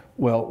work?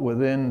 Well,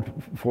 within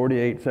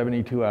 48,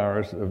 72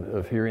 hours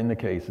of hearing the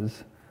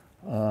cases,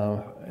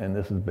 and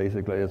this is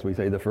basically, as we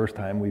say, the first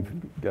time we've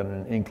got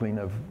an inkling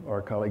of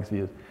our colleagues'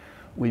 views,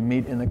 we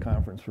meet in the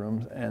conference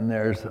rooms, and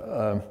there's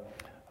an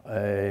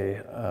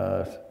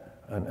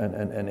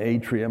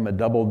atrium, a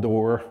double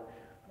door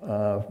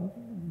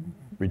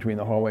between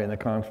the hallway and the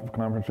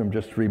conference room,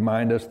 just to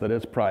remind us that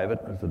it's private.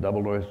 It's a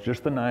double door. It's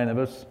just the 9 of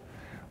us.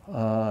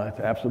 It's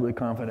absolutely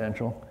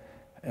confidential.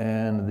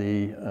 And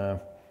the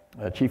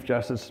Chief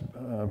Justice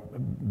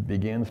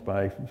begins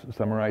by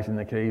summarizing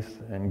the case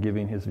and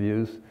giving his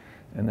views.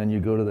 And then you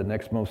go to the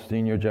next most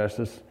senior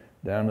justice,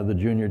 down to the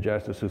junior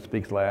justice who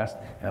speaks last.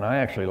 And I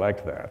actually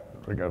liked that.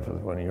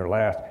 When you're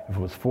last, if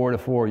it was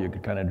 4-4, you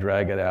could kind of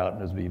drag it out,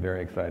 and it would be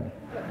very exciting.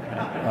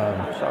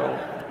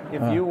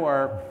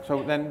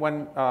 So then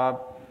when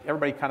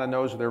everybody kind of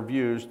knows their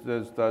views,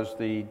 does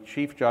the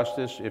Chief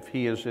Justice, if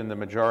he is in the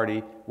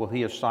majority, will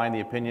he assign the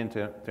opinion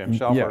to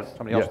himself or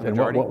somebody else in the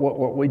majority? And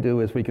what we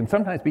do is we can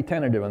sometimes be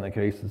tentative on the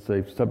case and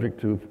say,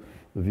 subject to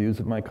the views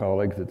of my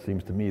colleagues, it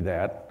seems to me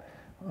that.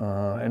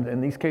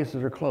 And these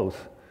cases are close.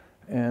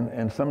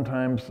 And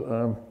sometimes,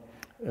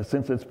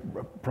 since it's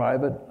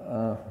private,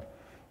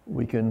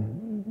 we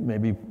can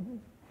maybe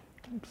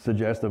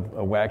suggest a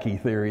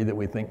wacky theory that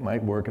we think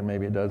might work, and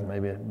maybe it does,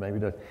 maybe it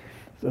does.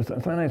 So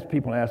sometimes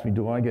people ask me,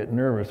 do I get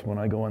nervous when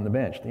I go on the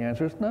bench? The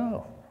answer is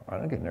no, I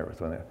don't get nervous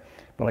when that.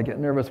 But I get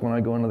nervous when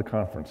I go into the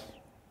conference.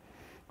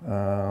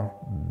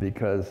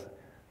 Because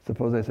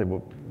suppose I say,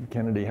 well,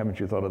 Kennedy, haven't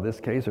you thought of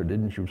this case, or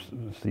didn't you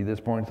see this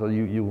point? So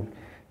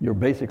you're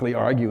basically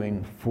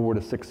arguing 4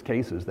 to 6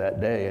 cases that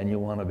day, and you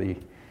want to be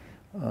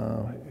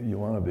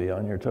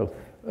on your toes.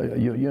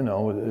 You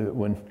know,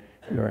 when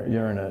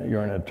you're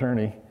an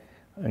attorney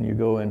and you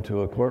go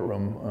into a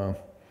courtroom,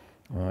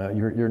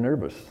 you're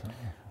nervous.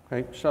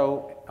 Okay,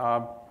 so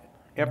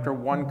after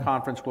one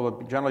conference, will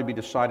it generally be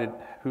decided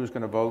who's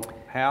going to vote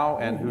how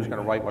and who's going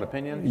to write what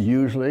opinions?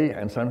 Usually,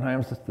 and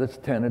sometimes it's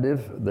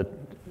tentative.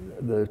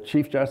 The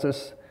Chief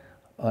Justice,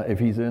 if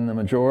he's in the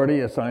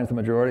majority, assigns the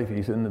majority. If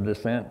he's in the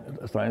dissent,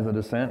 assigns the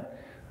dissent.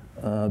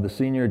 The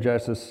senior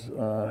justice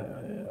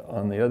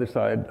on the other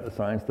side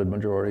assigns the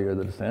majority or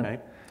the dissent. Okay.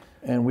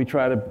 And we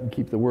try to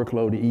keep the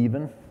workload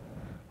even,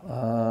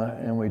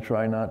 and we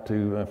try not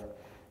to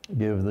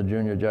give the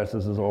junior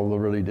justices all the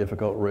really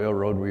difficult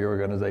railroad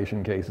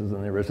reorganization cases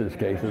and the ERISA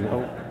cases.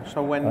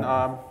 So when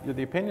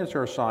the opinions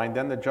are assigned,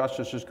 then the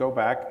justices go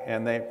back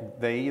and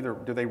they either,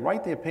 do they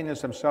write the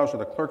opinions themselves, or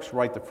the clerks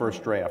write the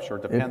first drafts, or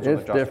it depends on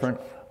the justice? It's different.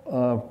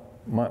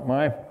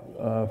 My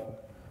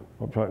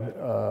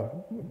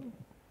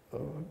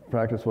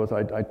practice was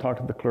I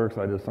talked to the clerks.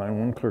 I'd assign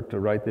one clerk to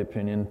write the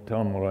opinion, tell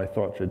them what I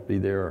thought should be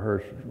there,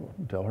 or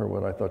tell her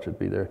what I thought should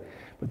be there.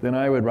 But then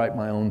I would write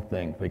my own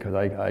thing, because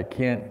I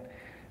can't.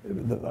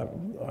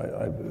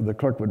 The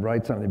clerk would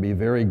write something to be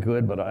very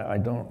good, but I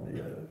don't.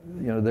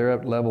 You know, they're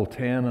at level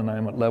 10 and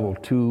I'm at level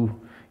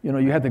 2. You know,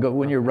 you have to go,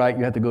 when you're right,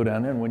 you have to go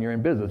down there, and when you're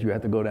in business, you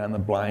have to go down the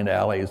blind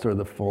alleys or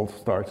the false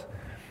starts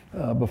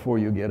before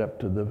you get up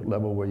to the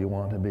level where you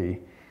want to be.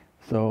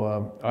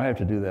 So I have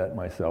to do that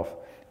myself.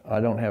 I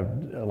don't have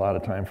a lot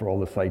of time for all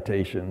the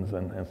citations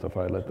and stuff.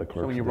 I let the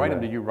clerks. So when you do write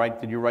that. them,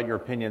 did you write your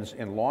opinions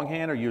in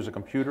longhand or use a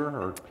computer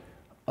or?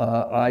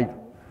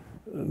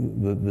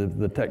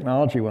 The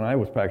technology when I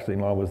was practicing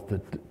law was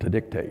to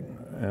dictate,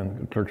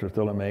 and clerks are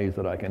still amazed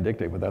that I can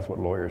dictate, but that's what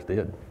lawyers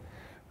did.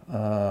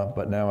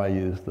 But now I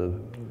use the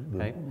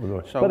Okay.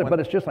 so but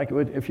it's just like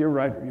if you're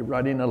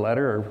writing a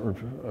letter or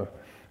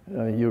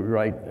you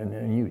write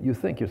and you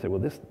think, you say, well,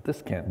 this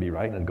can't be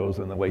right, and it goes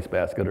in the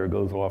wastebasket or it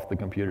goes off the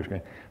computer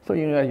screen. So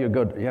you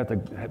have to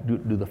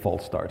do the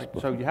false starts.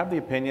 So you have the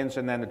opinions,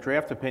 and then the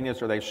draft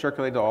opinions, or they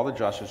circulate to all the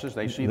justices.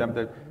 They see them.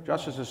 The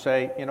justices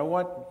say, you know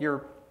what,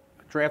 your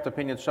draft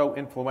opinion is so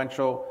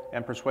influential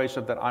and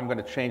persuasive that I'm going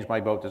to change my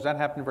vote. Does that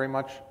happen very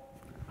much?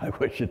 I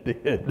wish it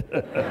did.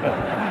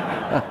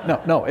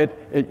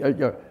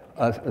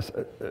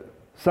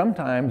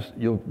 Sometimes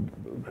you'll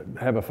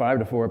have a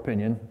 5-4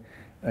 opinion,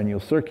 and you'll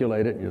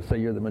circulate it. You'll say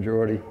you're the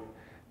majority,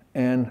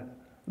 and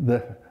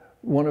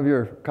one of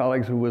your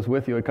colleagues who was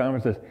with you at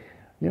conference says,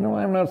 you know,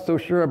 I'm not so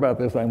sure about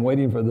this. I'm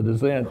waiting for the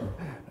dissent.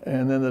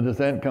 And then the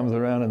dissent comes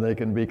around and they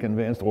can be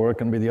convinced, or it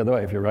can be the other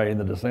way. If you're writing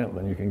the dissent,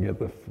 then you can get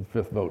the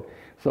fifth vote.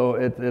 So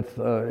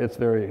it's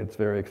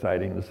very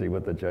exciting to see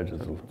what the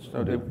judges will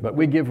do. But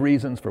we give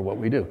reasons for what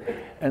we do.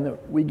 And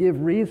we give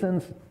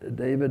reasons,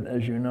 David,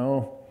 as you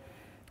know,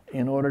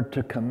 in order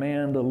to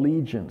command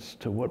allegiance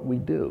to what we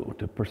do,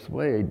 to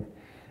persuade.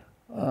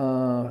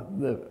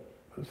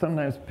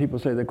 Sometimes people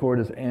say the court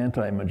is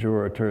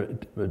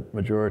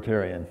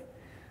anti-majoritarian.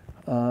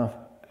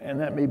 And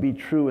that may be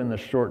true in the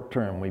short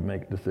term. We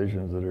make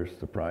decisions that are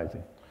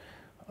surprising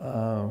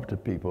to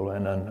people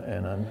and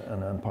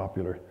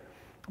unpopular.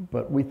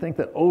 But we think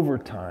that over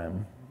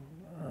time,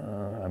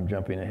 I'm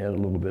jumping ahead a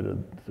little bit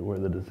to where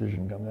the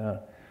decision comes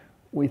out.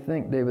 We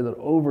think, David, that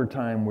over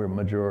time we're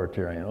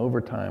majoritarian.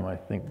 Over time, I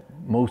think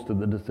most of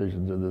the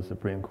decisions of the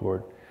Supreme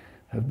Court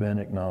have been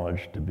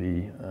acknowledged to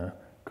be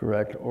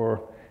correct,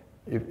 or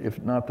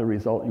if not the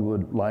result you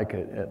would like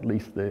it, at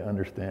least they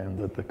understand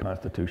that the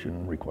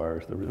Constitution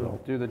requires the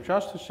result. Do the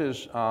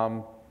justices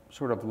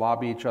sort of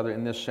lobby each other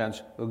in this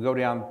sense? They'll go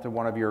down to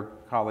one of your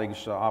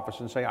colleagues'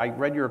 office and say, I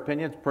read your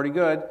opinion, it's pretty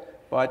good,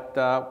 but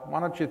why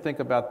don't you think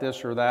about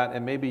this or that,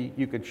 and maybe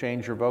you could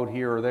change your vote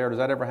here or there. Does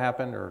that ever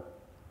happen? Or?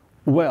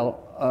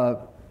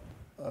 Well,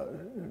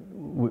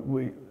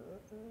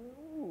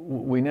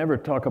 we never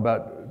talk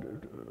about,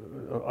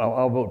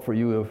 I'll vote for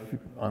you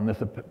on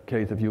this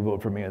case if you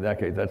vote for me in that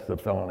case. That's a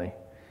felony.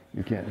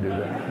 You can't do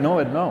that.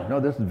 No,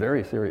 this is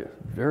very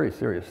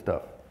serious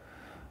stuff.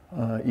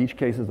 Each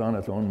case is on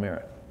its own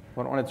merit.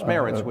 Well, on its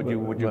merits, would you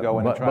go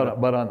in and try to?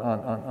 But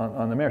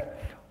on the merits.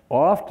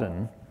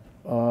 Often,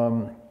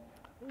 and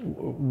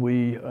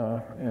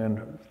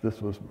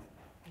this was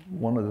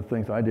one of the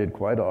things I did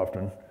quite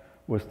often,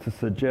 was to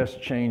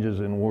suggest changes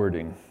in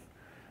wording.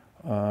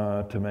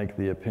 To make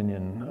the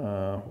opinion,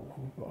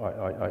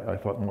 I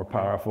thought, more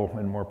powerful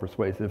and more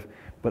persuasive.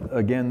 But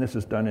again, this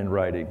is done in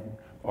writing.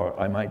 Or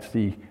I might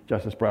see,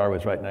 Justice Breyer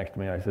was right next to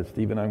me. I said,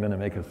 Stephen, I'm going to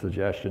make a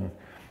suggestion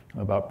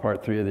about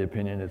part 3 of the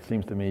opinion. It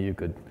seems to me you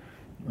could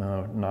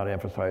not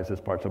emphasize this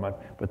part so much.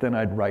 But then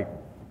I'd write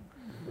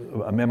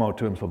a memo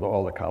to him so that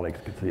all the colleagues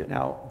could see it.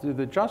 Now, do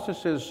the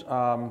justices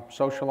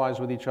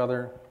socialize with each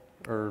other,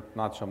 or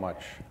not so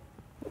much?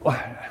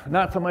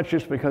 Not so much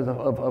just because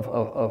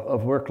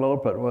of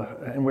workload, but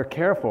and we're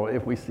careful.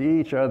 If we see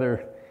each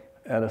other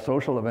at a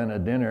social event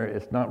at dinner,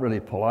 it's not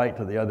really polite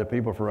to the other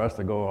people for us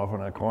to go off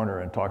in a corner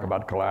and talk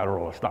about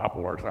collateral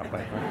estoppel or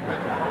something.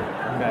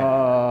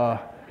 Okay.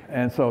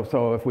 And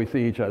so if we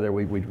see each other,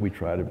 we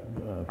try to.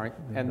 All right.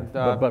 And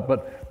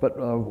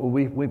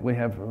we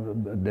have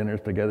dinners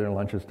together and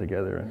lunches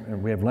together,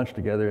 and we have lunch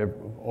together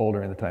all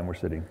during the time we're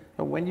sitting.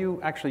 But when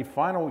you actually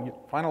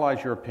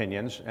finalize your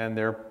opinions, and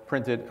they're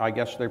printed, I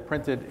guess they're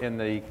printed in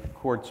the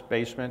court's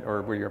basement,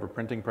 or where you have a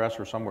printing press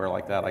or somewhere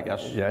like that, I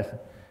guess. Yes.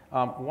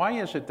 Why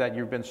is it that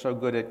you've been so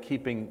good at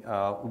keeping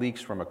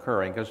leaks from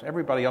occurring? Because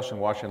everybody else in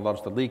Washington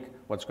loves to leak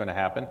what's going to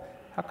happen.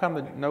 How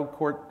come no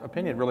court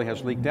opinion really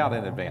has leaked out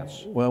in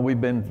advance? Well, we've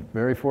been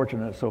very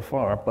fortunate so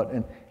far, but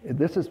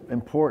this is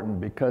important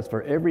because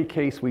for every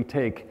case we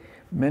take,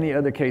 many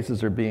other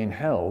cases are being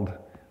held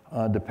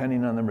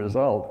depending on the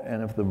result.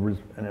 And if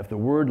the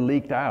word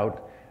leaked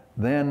out,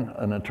 then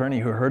an attorney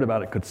who heard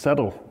about it could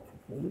settle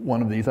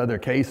one of these other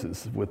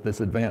cases with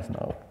this advanced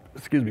knowledge.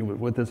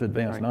 With this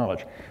advanced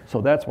knowledge. So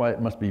that's why it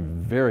must be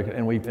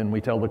and we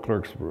tell the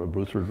clerks,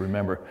 Bruce would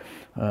remember,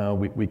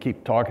 we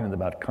keep talking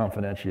about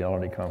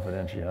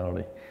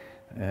confidentiality.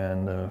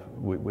 And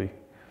we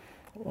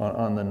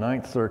on the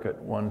Ninth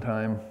Circuit one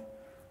time,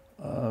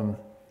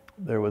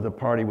 there was a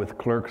party with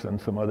clerks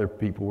and some other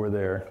people were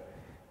there.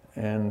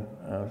 And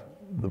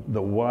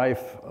the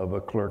wife of a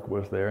clerk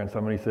was there, and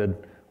somebody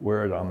said,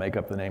 I'll make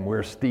up the name,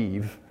 where's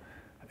Steve?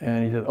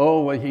 And he said,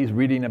 oh, well, he's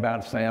reading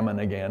about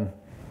salmon again.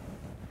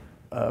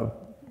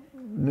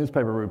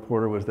 Newspaper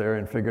reporter was there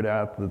and figured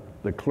out that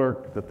the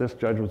clerk that this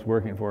judge was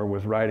working for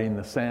was writing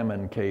the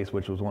salmon case,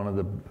 which was one of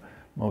the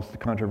most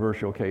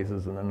controversial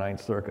cases in the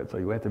Ninth Circuit. So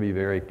you have to be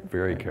very,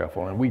 very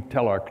careful. And we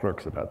tell our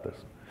clerks about this.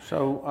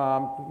 So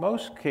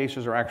most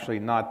cases are actually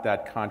not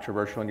that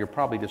controversial, and you'll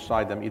probably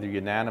decide them either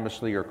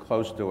unanimously or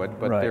close to it,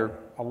 but there are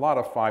a lot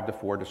of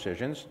 5-4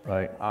 decisions.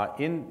 Right.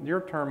 In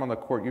your term on the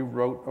court, you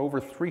wrote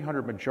over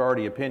 300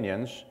 majority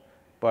opinions,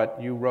 but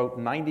you wrote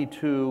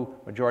 92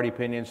 majority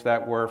opinions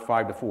that were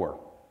 5-4.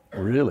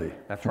 Really?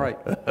 That's right.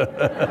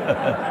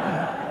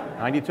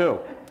 92.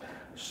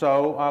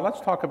 So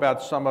let's talk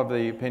about some of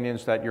the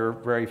opinions that you're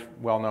very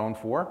well known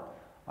for.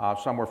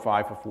 Some were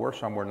 5-4,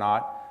 some were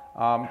not.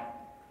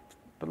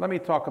 But let me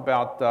talk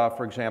about,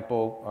 for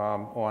example,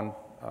 on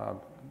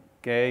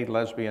gay,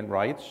 lesbian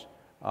rights.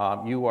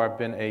 You have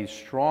been a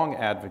strong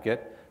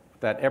advocate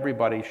that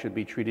everybody should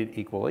be treated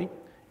equally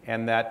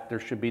and that there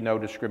should be no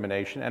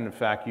discrimination. And in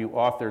fact, you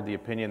authored the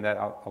opinion that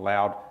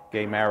allowed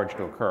gay marriage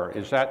to occur.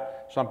 Is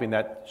that something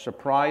that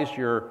surprised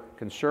your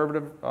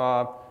conservative,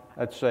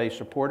 let's say,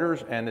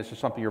 supporters? And is this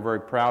something you're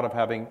very proud of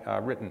having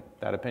written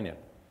that opinion?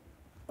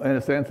 In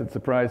a sense, it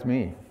surprised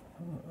me.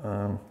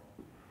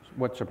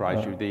 What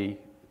surprised you?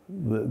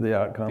 The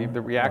outcome.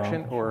 The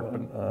reaction, or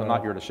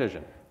not your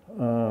decision?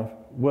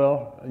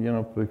 Well, you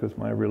know, because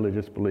my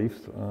religious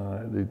beliefs,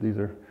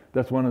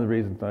 that's one of the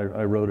reasons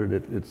I wrote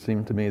it. It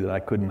seemed to me that I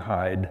couldn't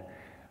hide.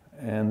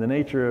 And the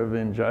nature of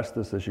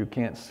injustice is you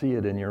can't see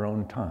it in your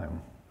own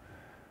time.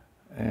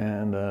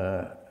 And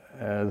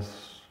as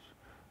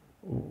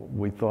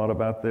we thought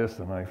about this,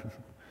 and I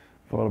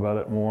thought about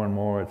it more and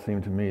more, it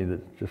seemed to me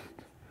that just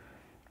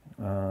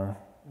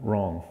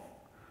wrong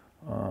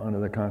under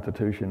the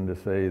Constitution to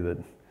say that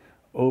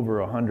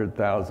over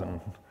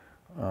 100,000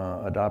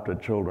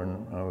 adopted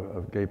children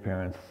of gay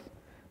parents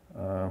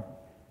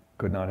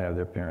could not have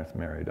their parents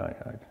married.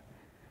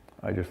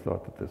 I just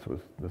thought that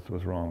this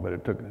was wrong, but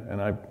it took,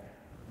 and I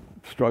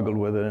struggled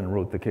with it and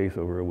wrote the case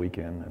over a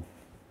weekend, and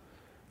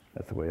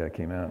that's the way that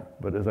came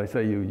out. But as I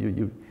say,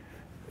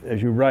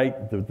 as you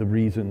write, the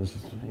reasons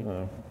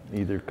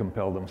either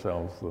compel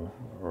themselves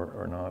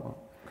or not.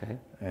 Okay.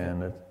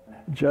 And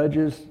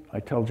judges, I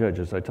tell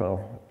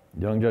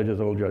young judges,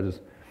 old judges,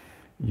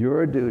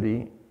 your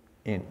duty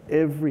in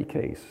every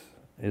case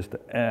is to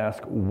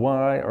ask,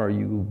 why are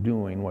you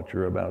doing what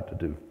you're about to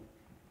do?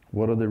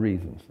 What are the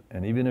reasons?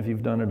 And even if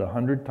you've done it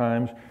 100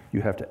 times,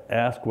 you have to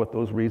ask what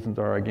those reasons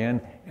are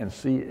again and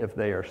see if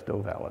they are still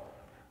valid.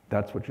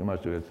 That's what you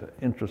must do. It's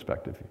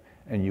introspective.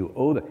 And you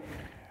owe that.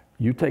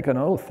 You take an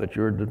oath that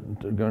you're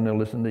going to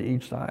listen to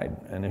each side.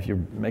 And if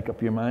you make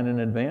up your mind in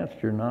advance,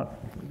 you're not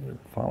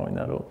following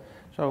that oath.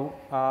 So,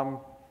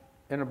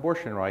 in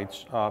abortion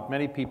rights,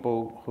 many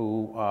people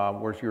who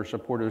were your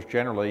supporters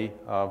generally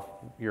of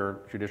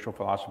your judicial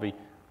philosophy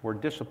were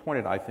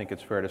disappointed, I think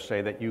it's fair to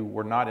say, that you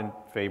were not in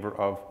favor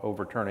of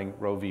overturning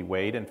Roe v.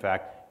 Wade. In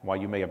fact, while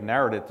you may have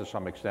narrowed it to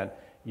some extent,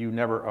 you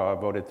never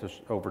voted to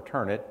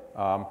overturn it.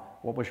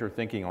 What was your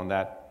thinking on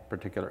that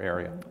particular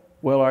area?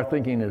 Well, our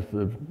thinking is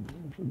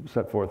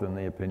set forth in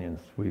the opinions.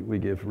 We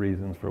give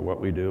reasons for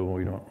what we do.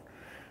 We don't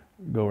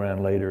go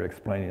around later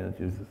explaining it.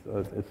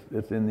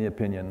 It's in the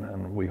opinion,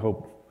 and we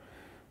hope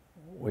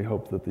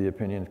that the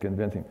opinion is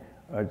convincing.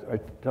 I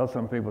tell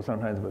some people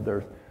sometimes, but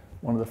there's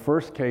one of the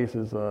first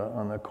cases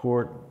on the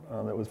court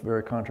that was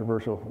very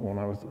controversial when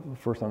I was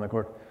first on the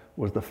court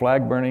was the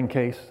flag burning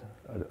case,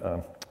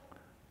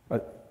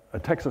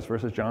 Texas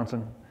versus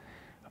Johnson.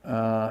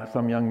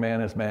 Some young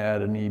man is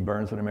mad and he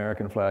burns an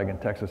American flag,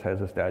 and Texas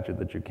has a statute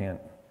that you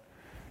can't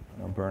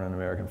burn an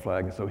American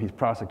flag. And so he's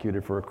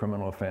prosecuted for a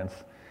criminal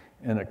offense,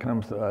 and it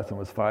comes to us and it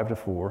was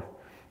 5-4.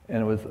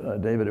 And it was,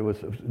 David, it was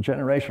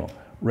generational.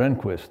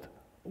 Rehnquist,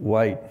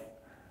 White,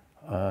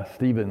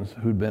 Stevens,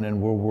 who'd been in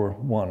World War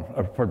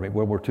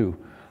II,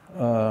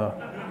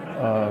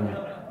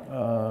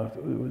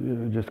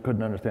 just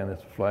couldn't understand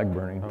this flag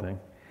burning thing.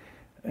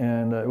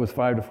 And it was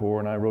 5-4,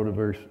 and I wrote a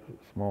very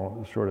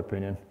short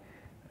opinion.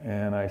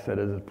 And I said,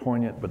 it is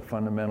poignant but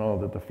fundamental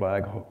that the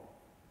flag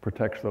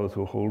protects those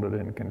who hold it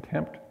in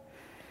contempt.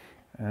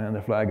 And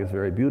the flag is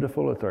very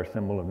beautiful. It's our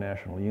symbol of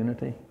national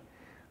unity.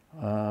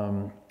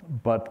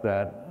 But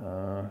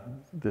that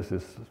this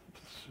is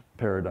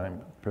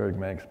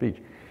paradigmatic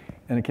speech.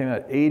 And it came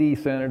out, 80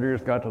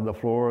 senators got to the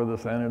floor of the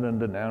Senate and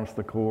denounced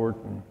the court.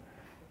 And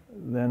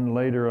then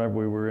later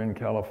we were in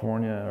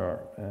California,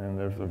 and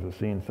there's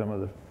seen some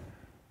of the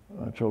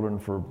children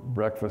for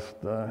breakfast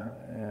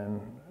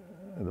and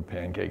the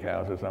Pancake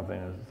House or something.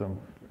 And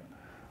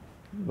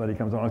somebody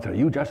comes on and says,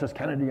 "You Justice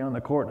Kennedy on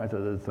the court?" And I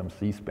said, "There's some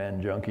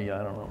C-SPAN junkie,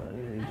 I don't know."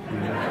 And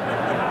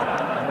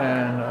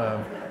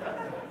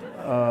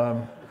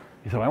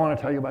he said, "I want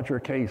to tell you about your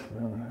case,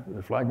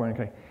 the flag burning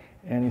case."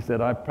 And he said,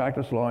 "I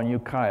practice law in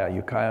Ukiah."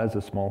 Ukiah is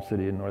a small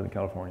city in Northern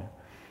California.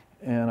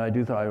 And I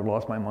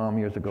lost my mom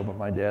years ago, but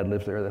my dad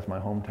lives there. That's my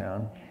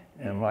hometown.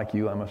 And like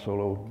you, I'm a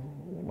solo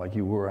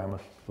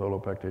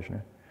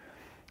practitioner.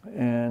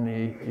 And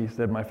he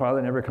said, "My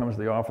father never comes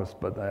to the office,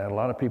 but I had a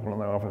lot of people in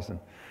the office."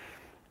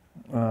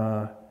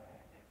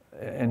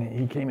 And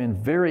he came in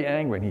very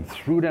angry, and he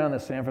threw down the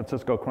San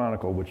Francisco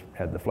Chronicle, which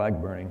had the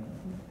flag burning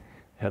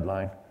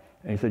headline.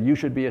 And he said, "You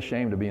should be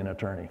ashamed to be an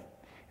attorney."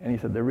 And he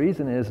said the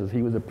reason is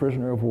he was a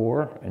prisoner of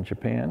war in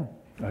Japan,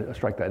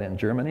 strike that in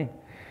Germany,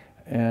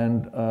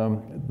 and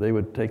they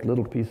would take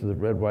little pieces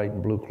of red, white,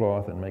 and blue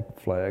cloth and make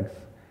flags,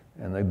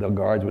 and the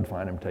guards would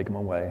find him, take him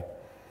away.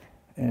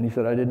 And he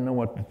said, I didn't know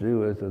what to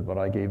do, but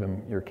I gave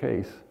him your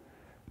case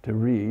to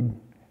read,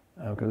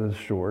 because it's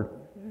short,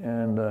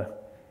 and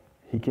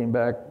he came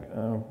back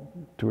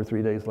 2 or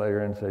 3 days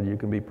later and said, you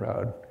can be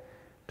proud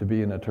to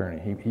be an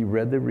attorney. He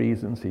read the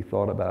reasons, he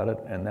thought about it,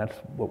 and that's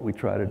what we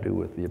try to do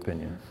with the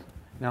opinions.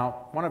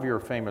 Now, one of your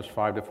famous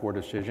 5-4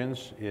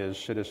 decisions is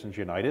Citizens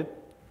United,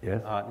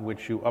 Yes. In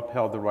which you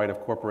upheld the right of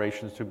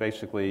corporations to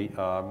basically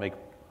make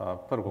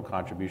political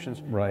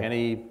contributions. Right.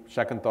 Any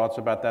second thoughts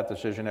about that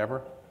decision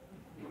ever?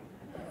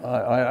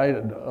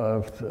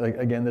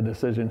 Again, the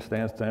decision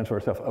stands for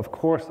itself. Of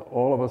course,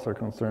 all of us are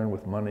concerned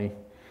with money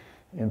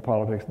in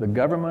politics. The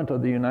government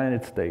of the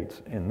United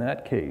States, in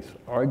that case,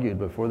 argued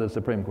before the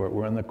Supreme Court.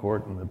 We're in the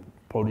court and the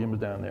podium is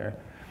down there.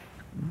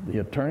 The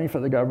attorney for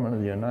the government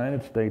of the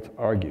United States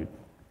argued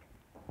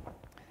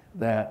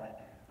that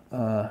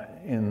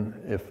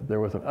if there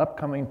was an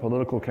upcoming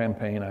political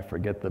campaign, I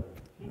forget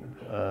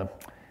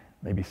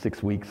maybe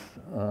 6 weeks,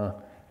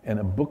 and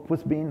a book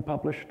was being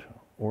published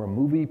or a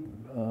movie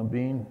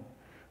being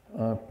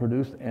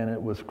produced, and it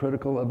was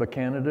critical of a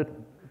candidate,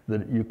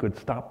 that you could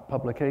stop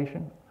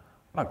publication.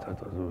 I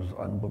thought it was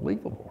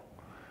unbelievable.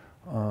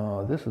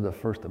 This is a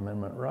First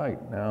Amendment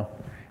right. Now,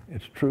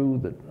 it's true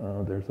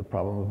that there's a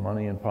problem of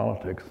money in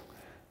politics,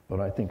 but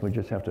I think we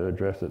just have to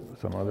address it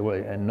some other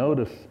way. And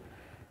notice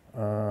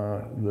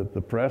that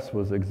the press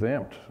was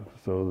exempt,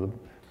 so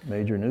the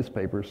major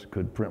newspapers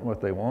could print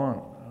what they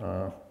want,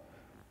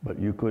 but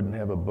you couldn't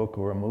have a book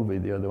or a movie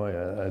the other way.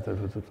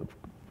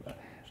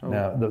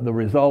 Now, the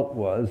result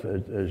was,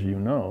 as you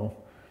know,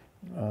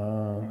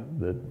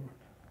 that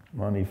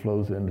money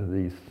flows into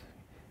these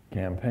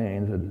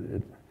campaigns,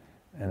 and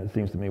it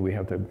seems to me we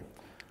have to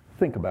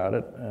think about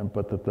it,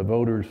 but that the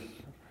voters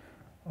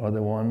are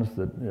the ones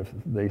that if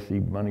they see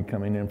money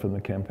coming in from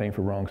the campaign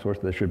for wrong source,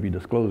 there should be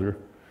disclosure,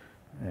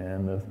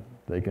 and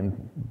they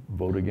can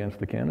vote against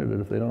the candidate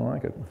if they don't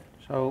like it.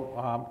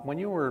 So when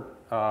you were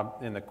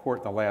in the court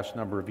in the last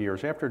number of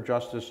years, after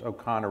Justice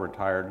O'Connor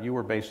retired, you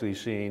were basically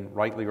seen,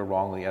 rightly or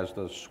wrongly, as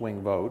the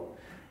swing vote.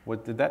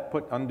 Did that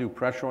put undue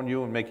pressure on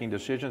you in making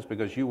decisions,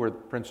 because you were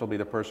principally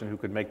the person who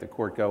could make the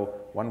court go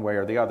one way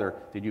or the other?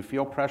 Did you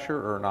feel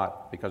pressure or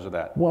not because of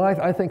that? Well,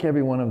 I think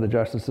every one of the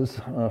justices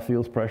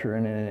feels pressure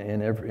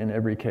in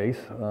every case.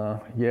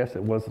 Yes,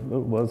 it was a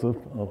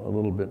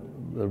little bit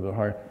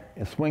hard.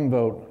 In swing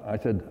vote, I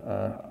said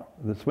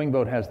the swing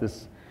vote has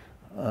this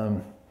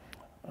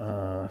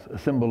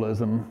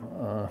symbolism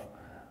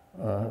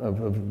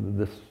of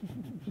this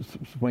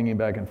swinging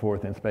back and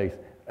forth in space.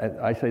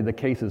 I say the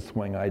cases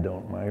swing, I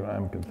don't.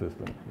 I'm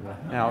consistent.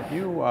 Now,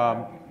 you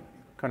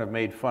kind of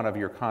made fun of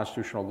your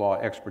constitutional law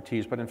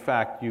expertise, but in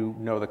fact, you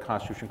know the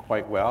Constitution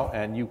quite well,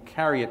 and you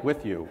carry it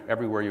with you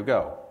everywhere you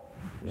go.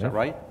 Is that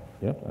right?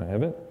 Yep, I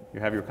have it. You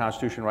have your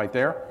Constitution right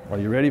there? Are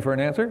you ready for an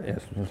answer?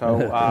 Yes.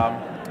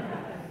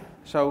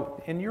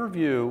 So in your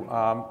view,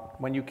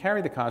 when you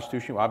carry the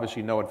Constitution, you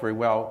obviously know it very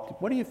well.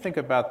 What do you think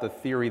about the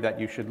theory that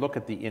you should look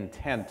at the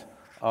intent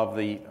of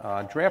the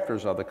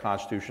drafters of the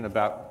Constitution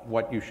about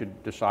what you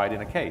should decide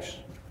in a case?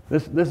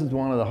 This is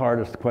one of the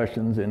hardest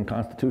questions in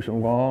constitutional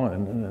law,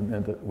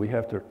 and that we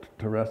have to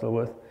wrestle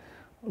with.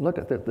 Look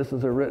at this. This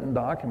is a written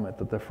document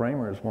that the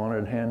framers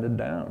wanted handed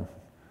down.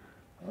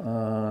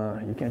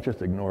 You can't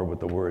just ignore what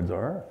the words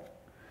are.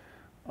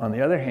 On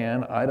the other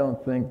hand, I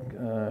don't think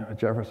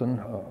Jefferson,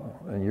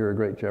 and you're a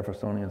great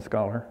Jeffersonian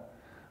scholar,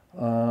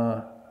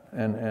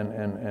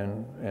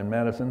 and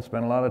Madison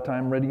spent a lot of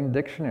time reading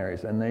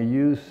dictionaries, and they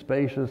use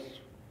spacious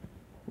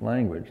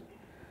language.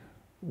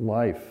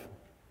 Life,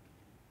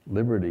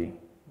 liberty,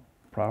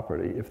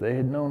 property. If they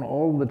had known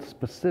all the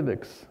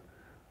specifics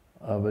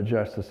of a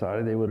just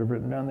society, they would have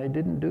written down. They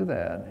didn't do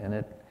that,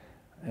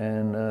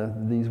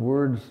 and these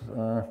words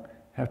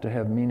have to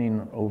have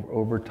meaning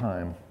over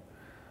time.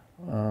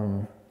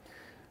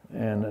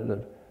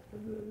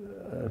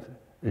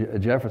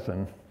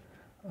 Jefferson,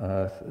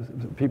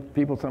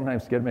 people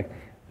sometimes get mixed.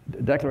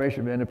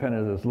 Declaration of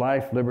Independence is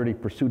life, liberty,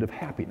 pursuit of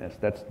happiness.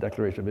 That's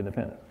Declaration of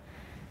Independence.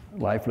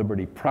 Life,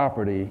 liberty,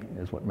 property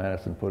is what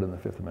Madison put in the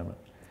Fifth Amendment,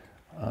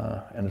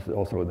 and it's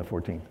also in the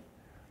 14th.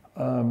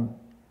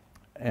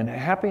 And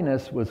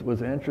happiness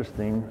was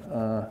interesting.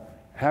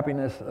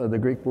 Happiness, the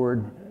Greek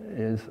word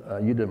is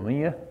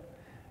eudaimonia,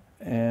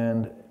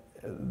 and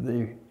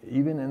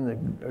even in the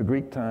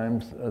Greek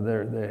times,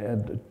 they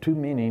had two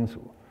meanings,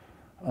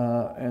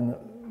 and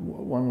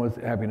one was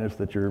happiness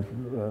that you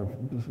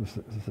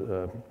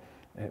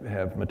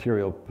have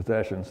material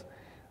possessions.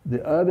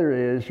 The other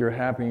is you're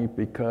happy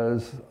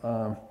because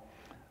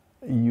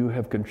you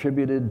have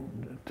contributed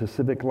to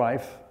civic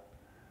life,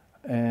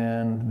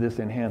 and this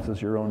enhances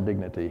your own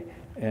dignity.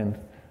 And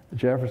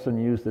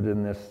Jefferson used it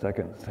in this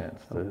second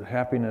sense. The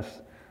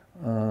happiness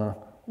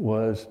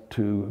was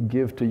to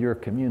give to your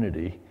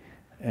community,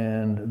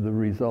 and the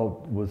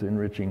result was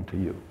enriching to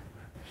you.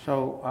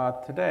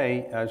 So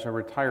today, as a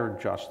retired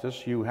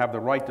justice, you have the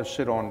right to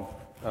sit on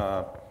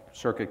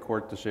circuit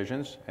court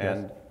decisions.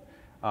 And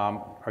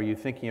are you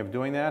thinking of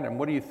doing that? And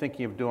what are you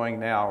thinking of doing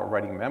now?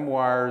 Writing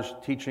memoirs,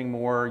 teaching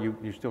more?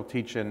 You still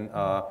teach in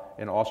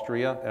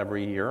Austria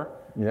every year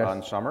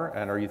in summer.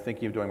 And are you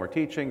thinking of doing more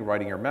teaching,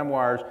 writing your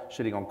memoirs,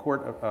 sitting on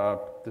court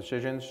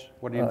decisions?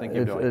 What do you think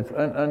you're doing? It's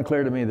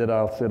unclear to me that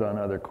I'll sit on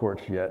other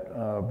courts yet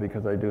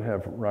because I do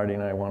have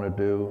writing I want to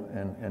do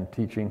and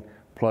teaching.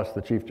 Plus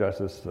the Chief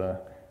Justice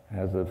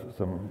has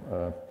some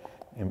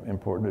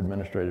important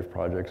administrative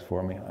projects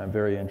for me. I'm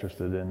very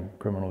interested in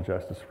criminal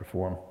justice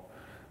reform.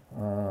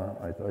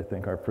 I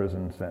think our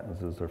prison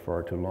sentences are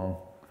far too long.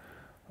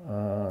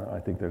 I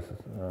think there's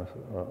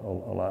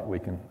a lot we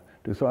can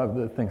do.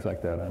 So things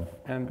like that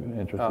I'm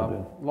interested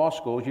in. Law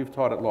schools, you've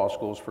taught at law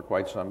schools for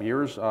quite some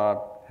years.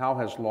 How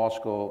has law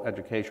school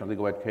education,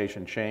 legal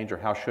education changed, or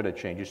how should it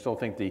change? You still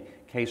think the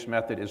case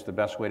method is the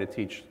best way to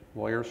teach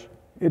lawyers?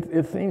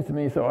 It seems to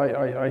me, so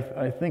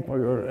I think we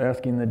were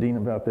asking the Dean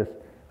about this.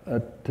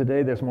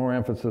 Today there's more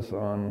emphasis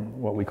on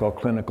what we call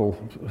clinical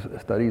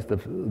studies.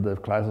 The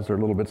classes are a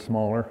little bit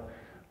smaller,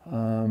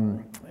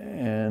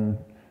 and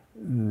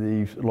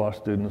the law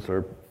students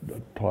are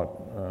taught,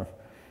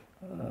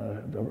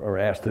 are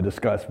asked to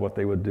discuss what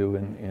they would do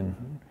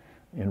in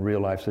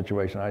real life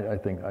situation. I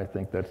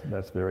think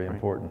that's very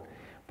important.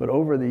 But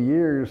over the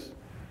years,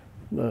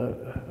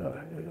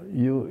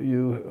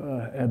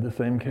 you had the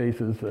same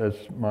cases as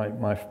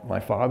my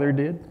father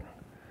did.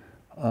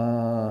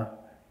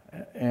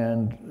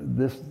 And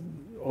this,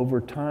 over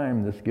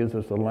time, this gives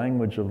us a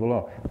language of the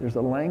law. There's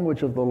a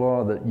language of the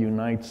law that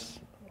unites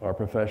our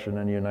profession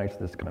and unites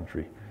this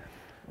country.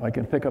 I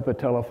can pick up a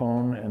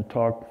telephone and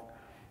talk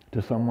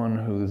to someone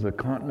who's a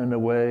continent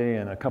away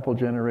and a couple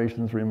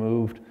generations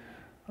removed,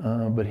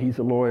 but he's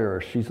a lawyer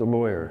or she's a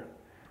lawyer.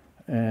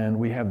 And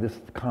we have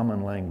this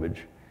common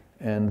language.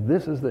 And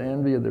this is the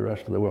envy of the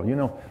rest of the world. You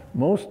know,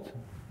 most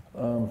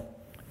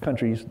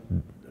countries,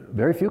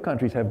 very few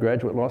countries have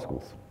graduate law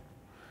schools.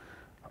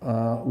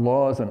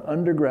 Law is an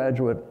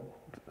undergraduate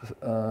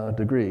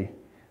degree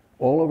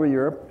all over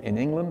Europe, in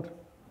England,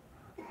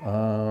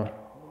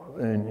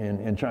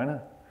 in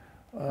China.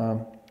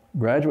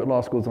 Graduate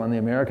law schools on the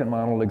American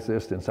model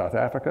exist in South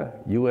Africa,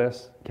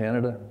 US,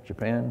 Canada,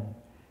 Japan.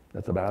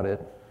 That's about it.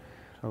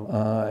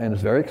 And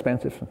it's very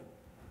expensive.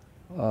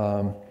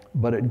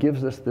 But it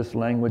gives us this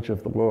language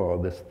of the law,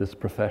 this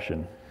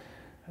profession.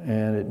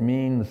 And it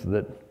means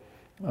that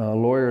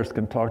lawyers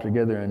can talk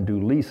together and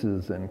do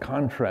leases and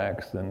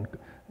contracts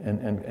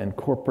and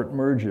corporate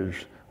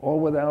mergers, all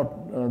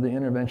without the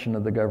intervention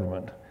of the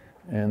government.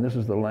 And this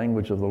is the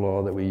language of the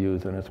law that we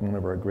use, and it's one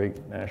of our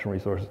great national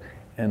resources.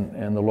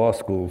 And the law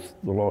schools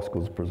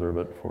preserve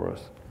it for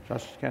us.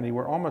 Justice Kennedy,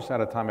 we're almost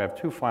out of time. I have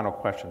two final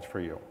questions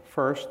for you.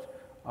 First,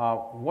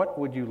 what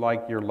would you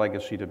like your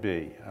legacy to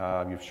be?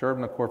 You've served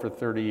in the court for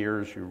 30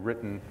 years, you've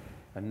written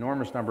an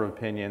enormous number of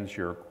opinions,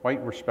 you're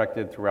quite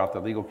respected throughout the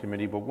legal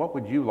community, but what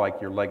would you like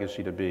your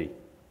legacy to be?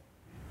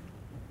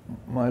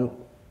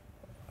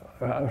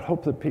 I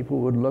hope that people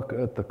would look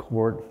at the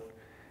court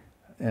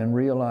and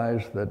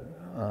realize that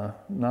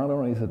not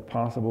only is it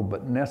possible,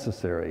 but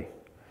necessary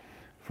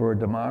for a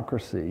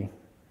democracy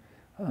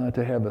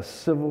to have a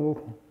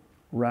civil,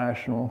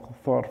 rational,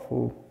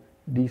 thoughtful,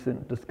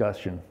 decent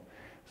discussion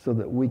so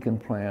that we can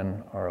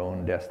plan our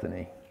own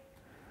destiny.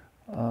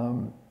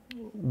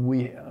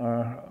 We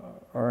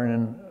are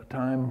in a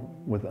time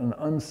with an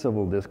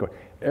uncivil discourse.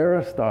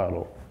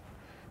 Aristotle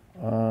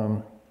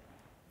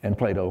and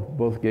Plato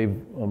both gave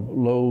a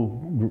low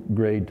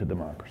grade to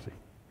democracy.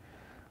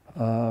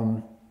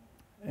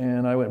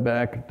 And I went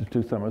back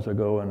 2 summers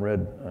ago and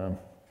read,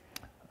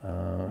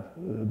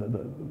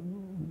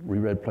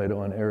 reread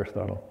Plato and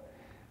Aristotle.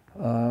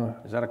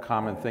 Is that a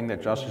common thing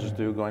that justices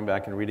do, going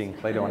back and reading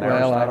Plato and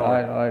Well, Aristotle?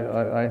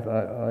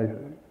 I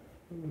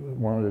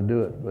wanted to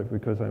do it, but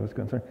because I was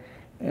concerned.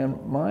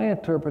 And my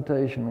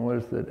interpretation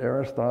was that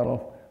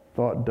Aristotle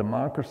thought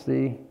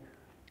democracy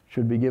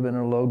should be given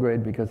a low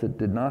grade because it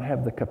did not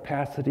have the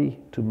capacity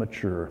to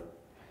mature.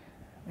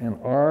 And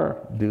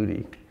our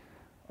duty,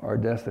 our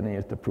destiny,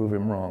 is to prove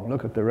him wrong.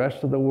 Look at the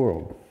rest of the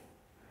world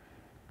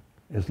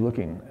is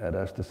looking at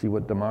us to see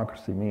what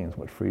democracy means,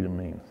 what freedom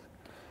means.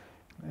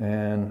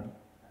 And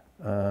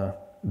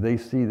they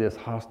see this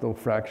hostile,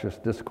 fractious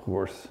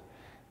discourse,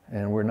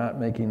 and we're not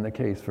making the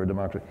case for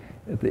democracy.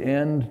 At the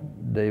end,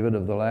 David,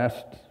 of the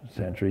last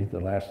century,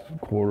 the last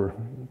quarter,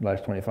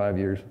 last 25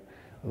 years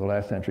of the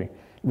last century,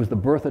 was the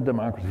birth of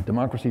democracy.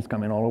 Democracy's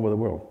coming all over the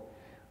world.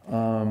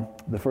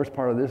 The first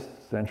part of this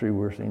century,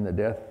 we're seeing the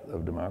death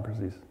of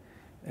democracies.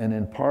 And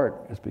in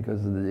part, it's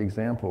because of the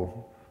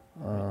example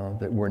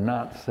that we're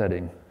not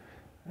setting.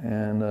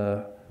 And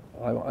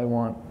I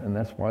want, and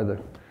that's why the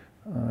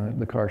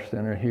Karsh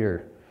Center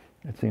here,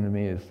 it seemed to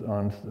me, is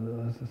on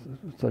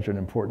such an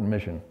important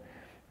mission.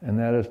 And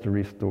that is to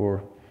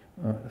restore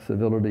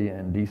civility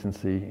and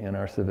decency in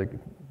our civic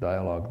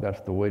dialogue.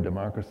 That's the way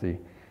democracy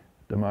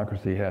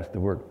has to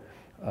work.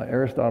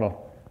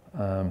 Aristotle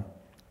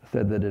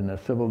said that in a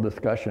civil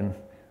discussion,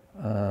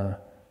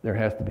 there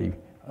has to be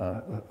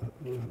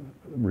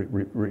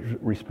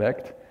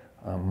respect,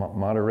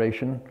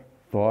 moderation,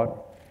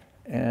 thought,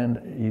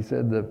 and he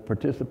said the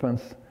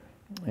participants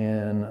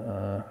in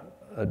a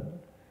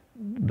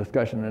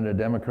discussion in a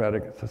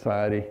democratic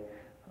society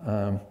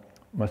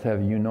must have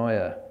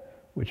eunoia,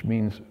 which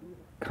means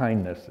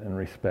kindness and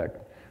respect.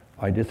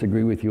 I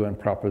disagree with you on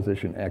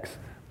Proposition X,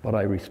 but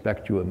I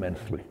respect you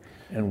immensely,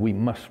 and we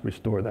must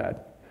restore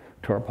that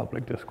to our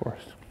public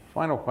discourse.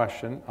 Final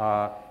question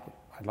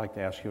I'd like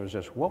to ask you is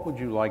this: what would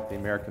you like the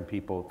American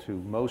people to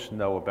most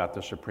know about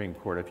the Supreme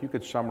Court? If you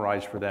could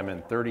summarize for them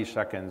in 30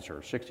 seconds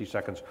or 60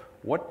 seconds,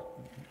 what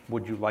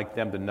would you like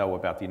them to know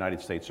about the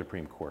United States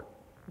Supreme Court?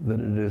 That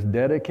it is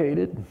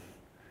dedicated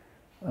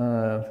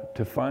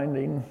to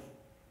finding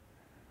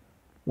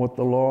what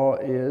the law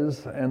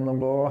is, and the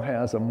law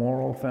has a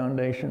moral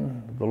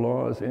foundation. The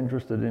law is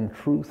interested in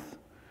truth.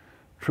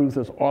 Truth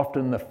is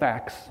often the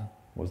facts.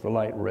 Was the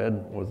light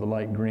red? Was the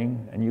light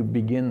green? And you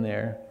begin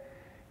there.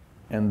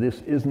 And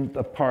this isn't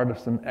a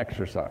partisan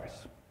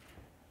exercise.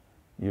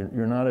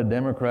 You're not a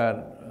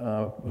Democrat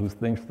who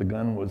thinks the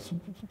gun was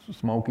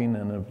smoking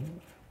and a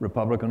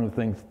Republican who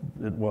thinks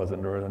it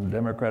wasn't, or a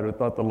Democrat who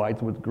thought the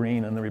light was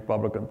green and the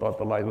Republican thought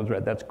the light was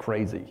red. That's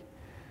crazy.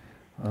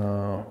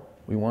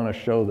 We want to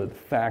show that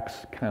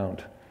facts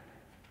count,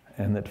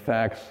 and that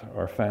facts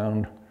are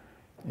found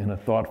in a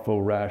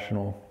thoughtful,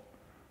 rational,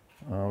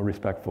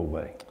 respectful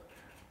way.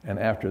 And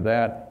after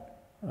that,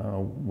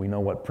 we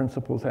know what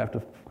principles have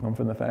to come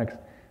from the facts,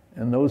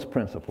 and those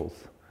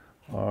principles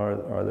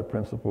are the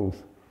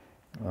principles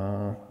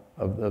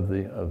of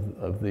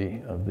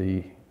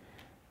the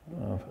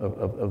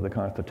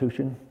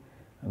Constitution,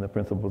 and the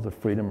principles of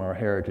freedom, our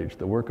heritage.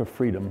 The work of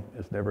freedom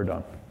is never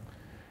done.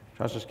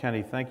 Justice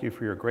Kennedy, thank you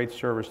for your great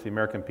service to the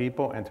American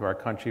people and to our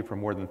country for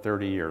more than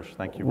 30 years.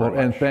 Thank you very much.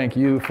 And thank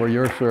you for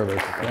your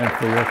service and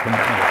for your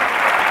commitment.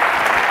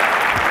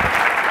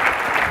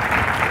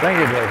 Thank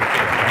you, David.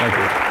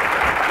 Thank you.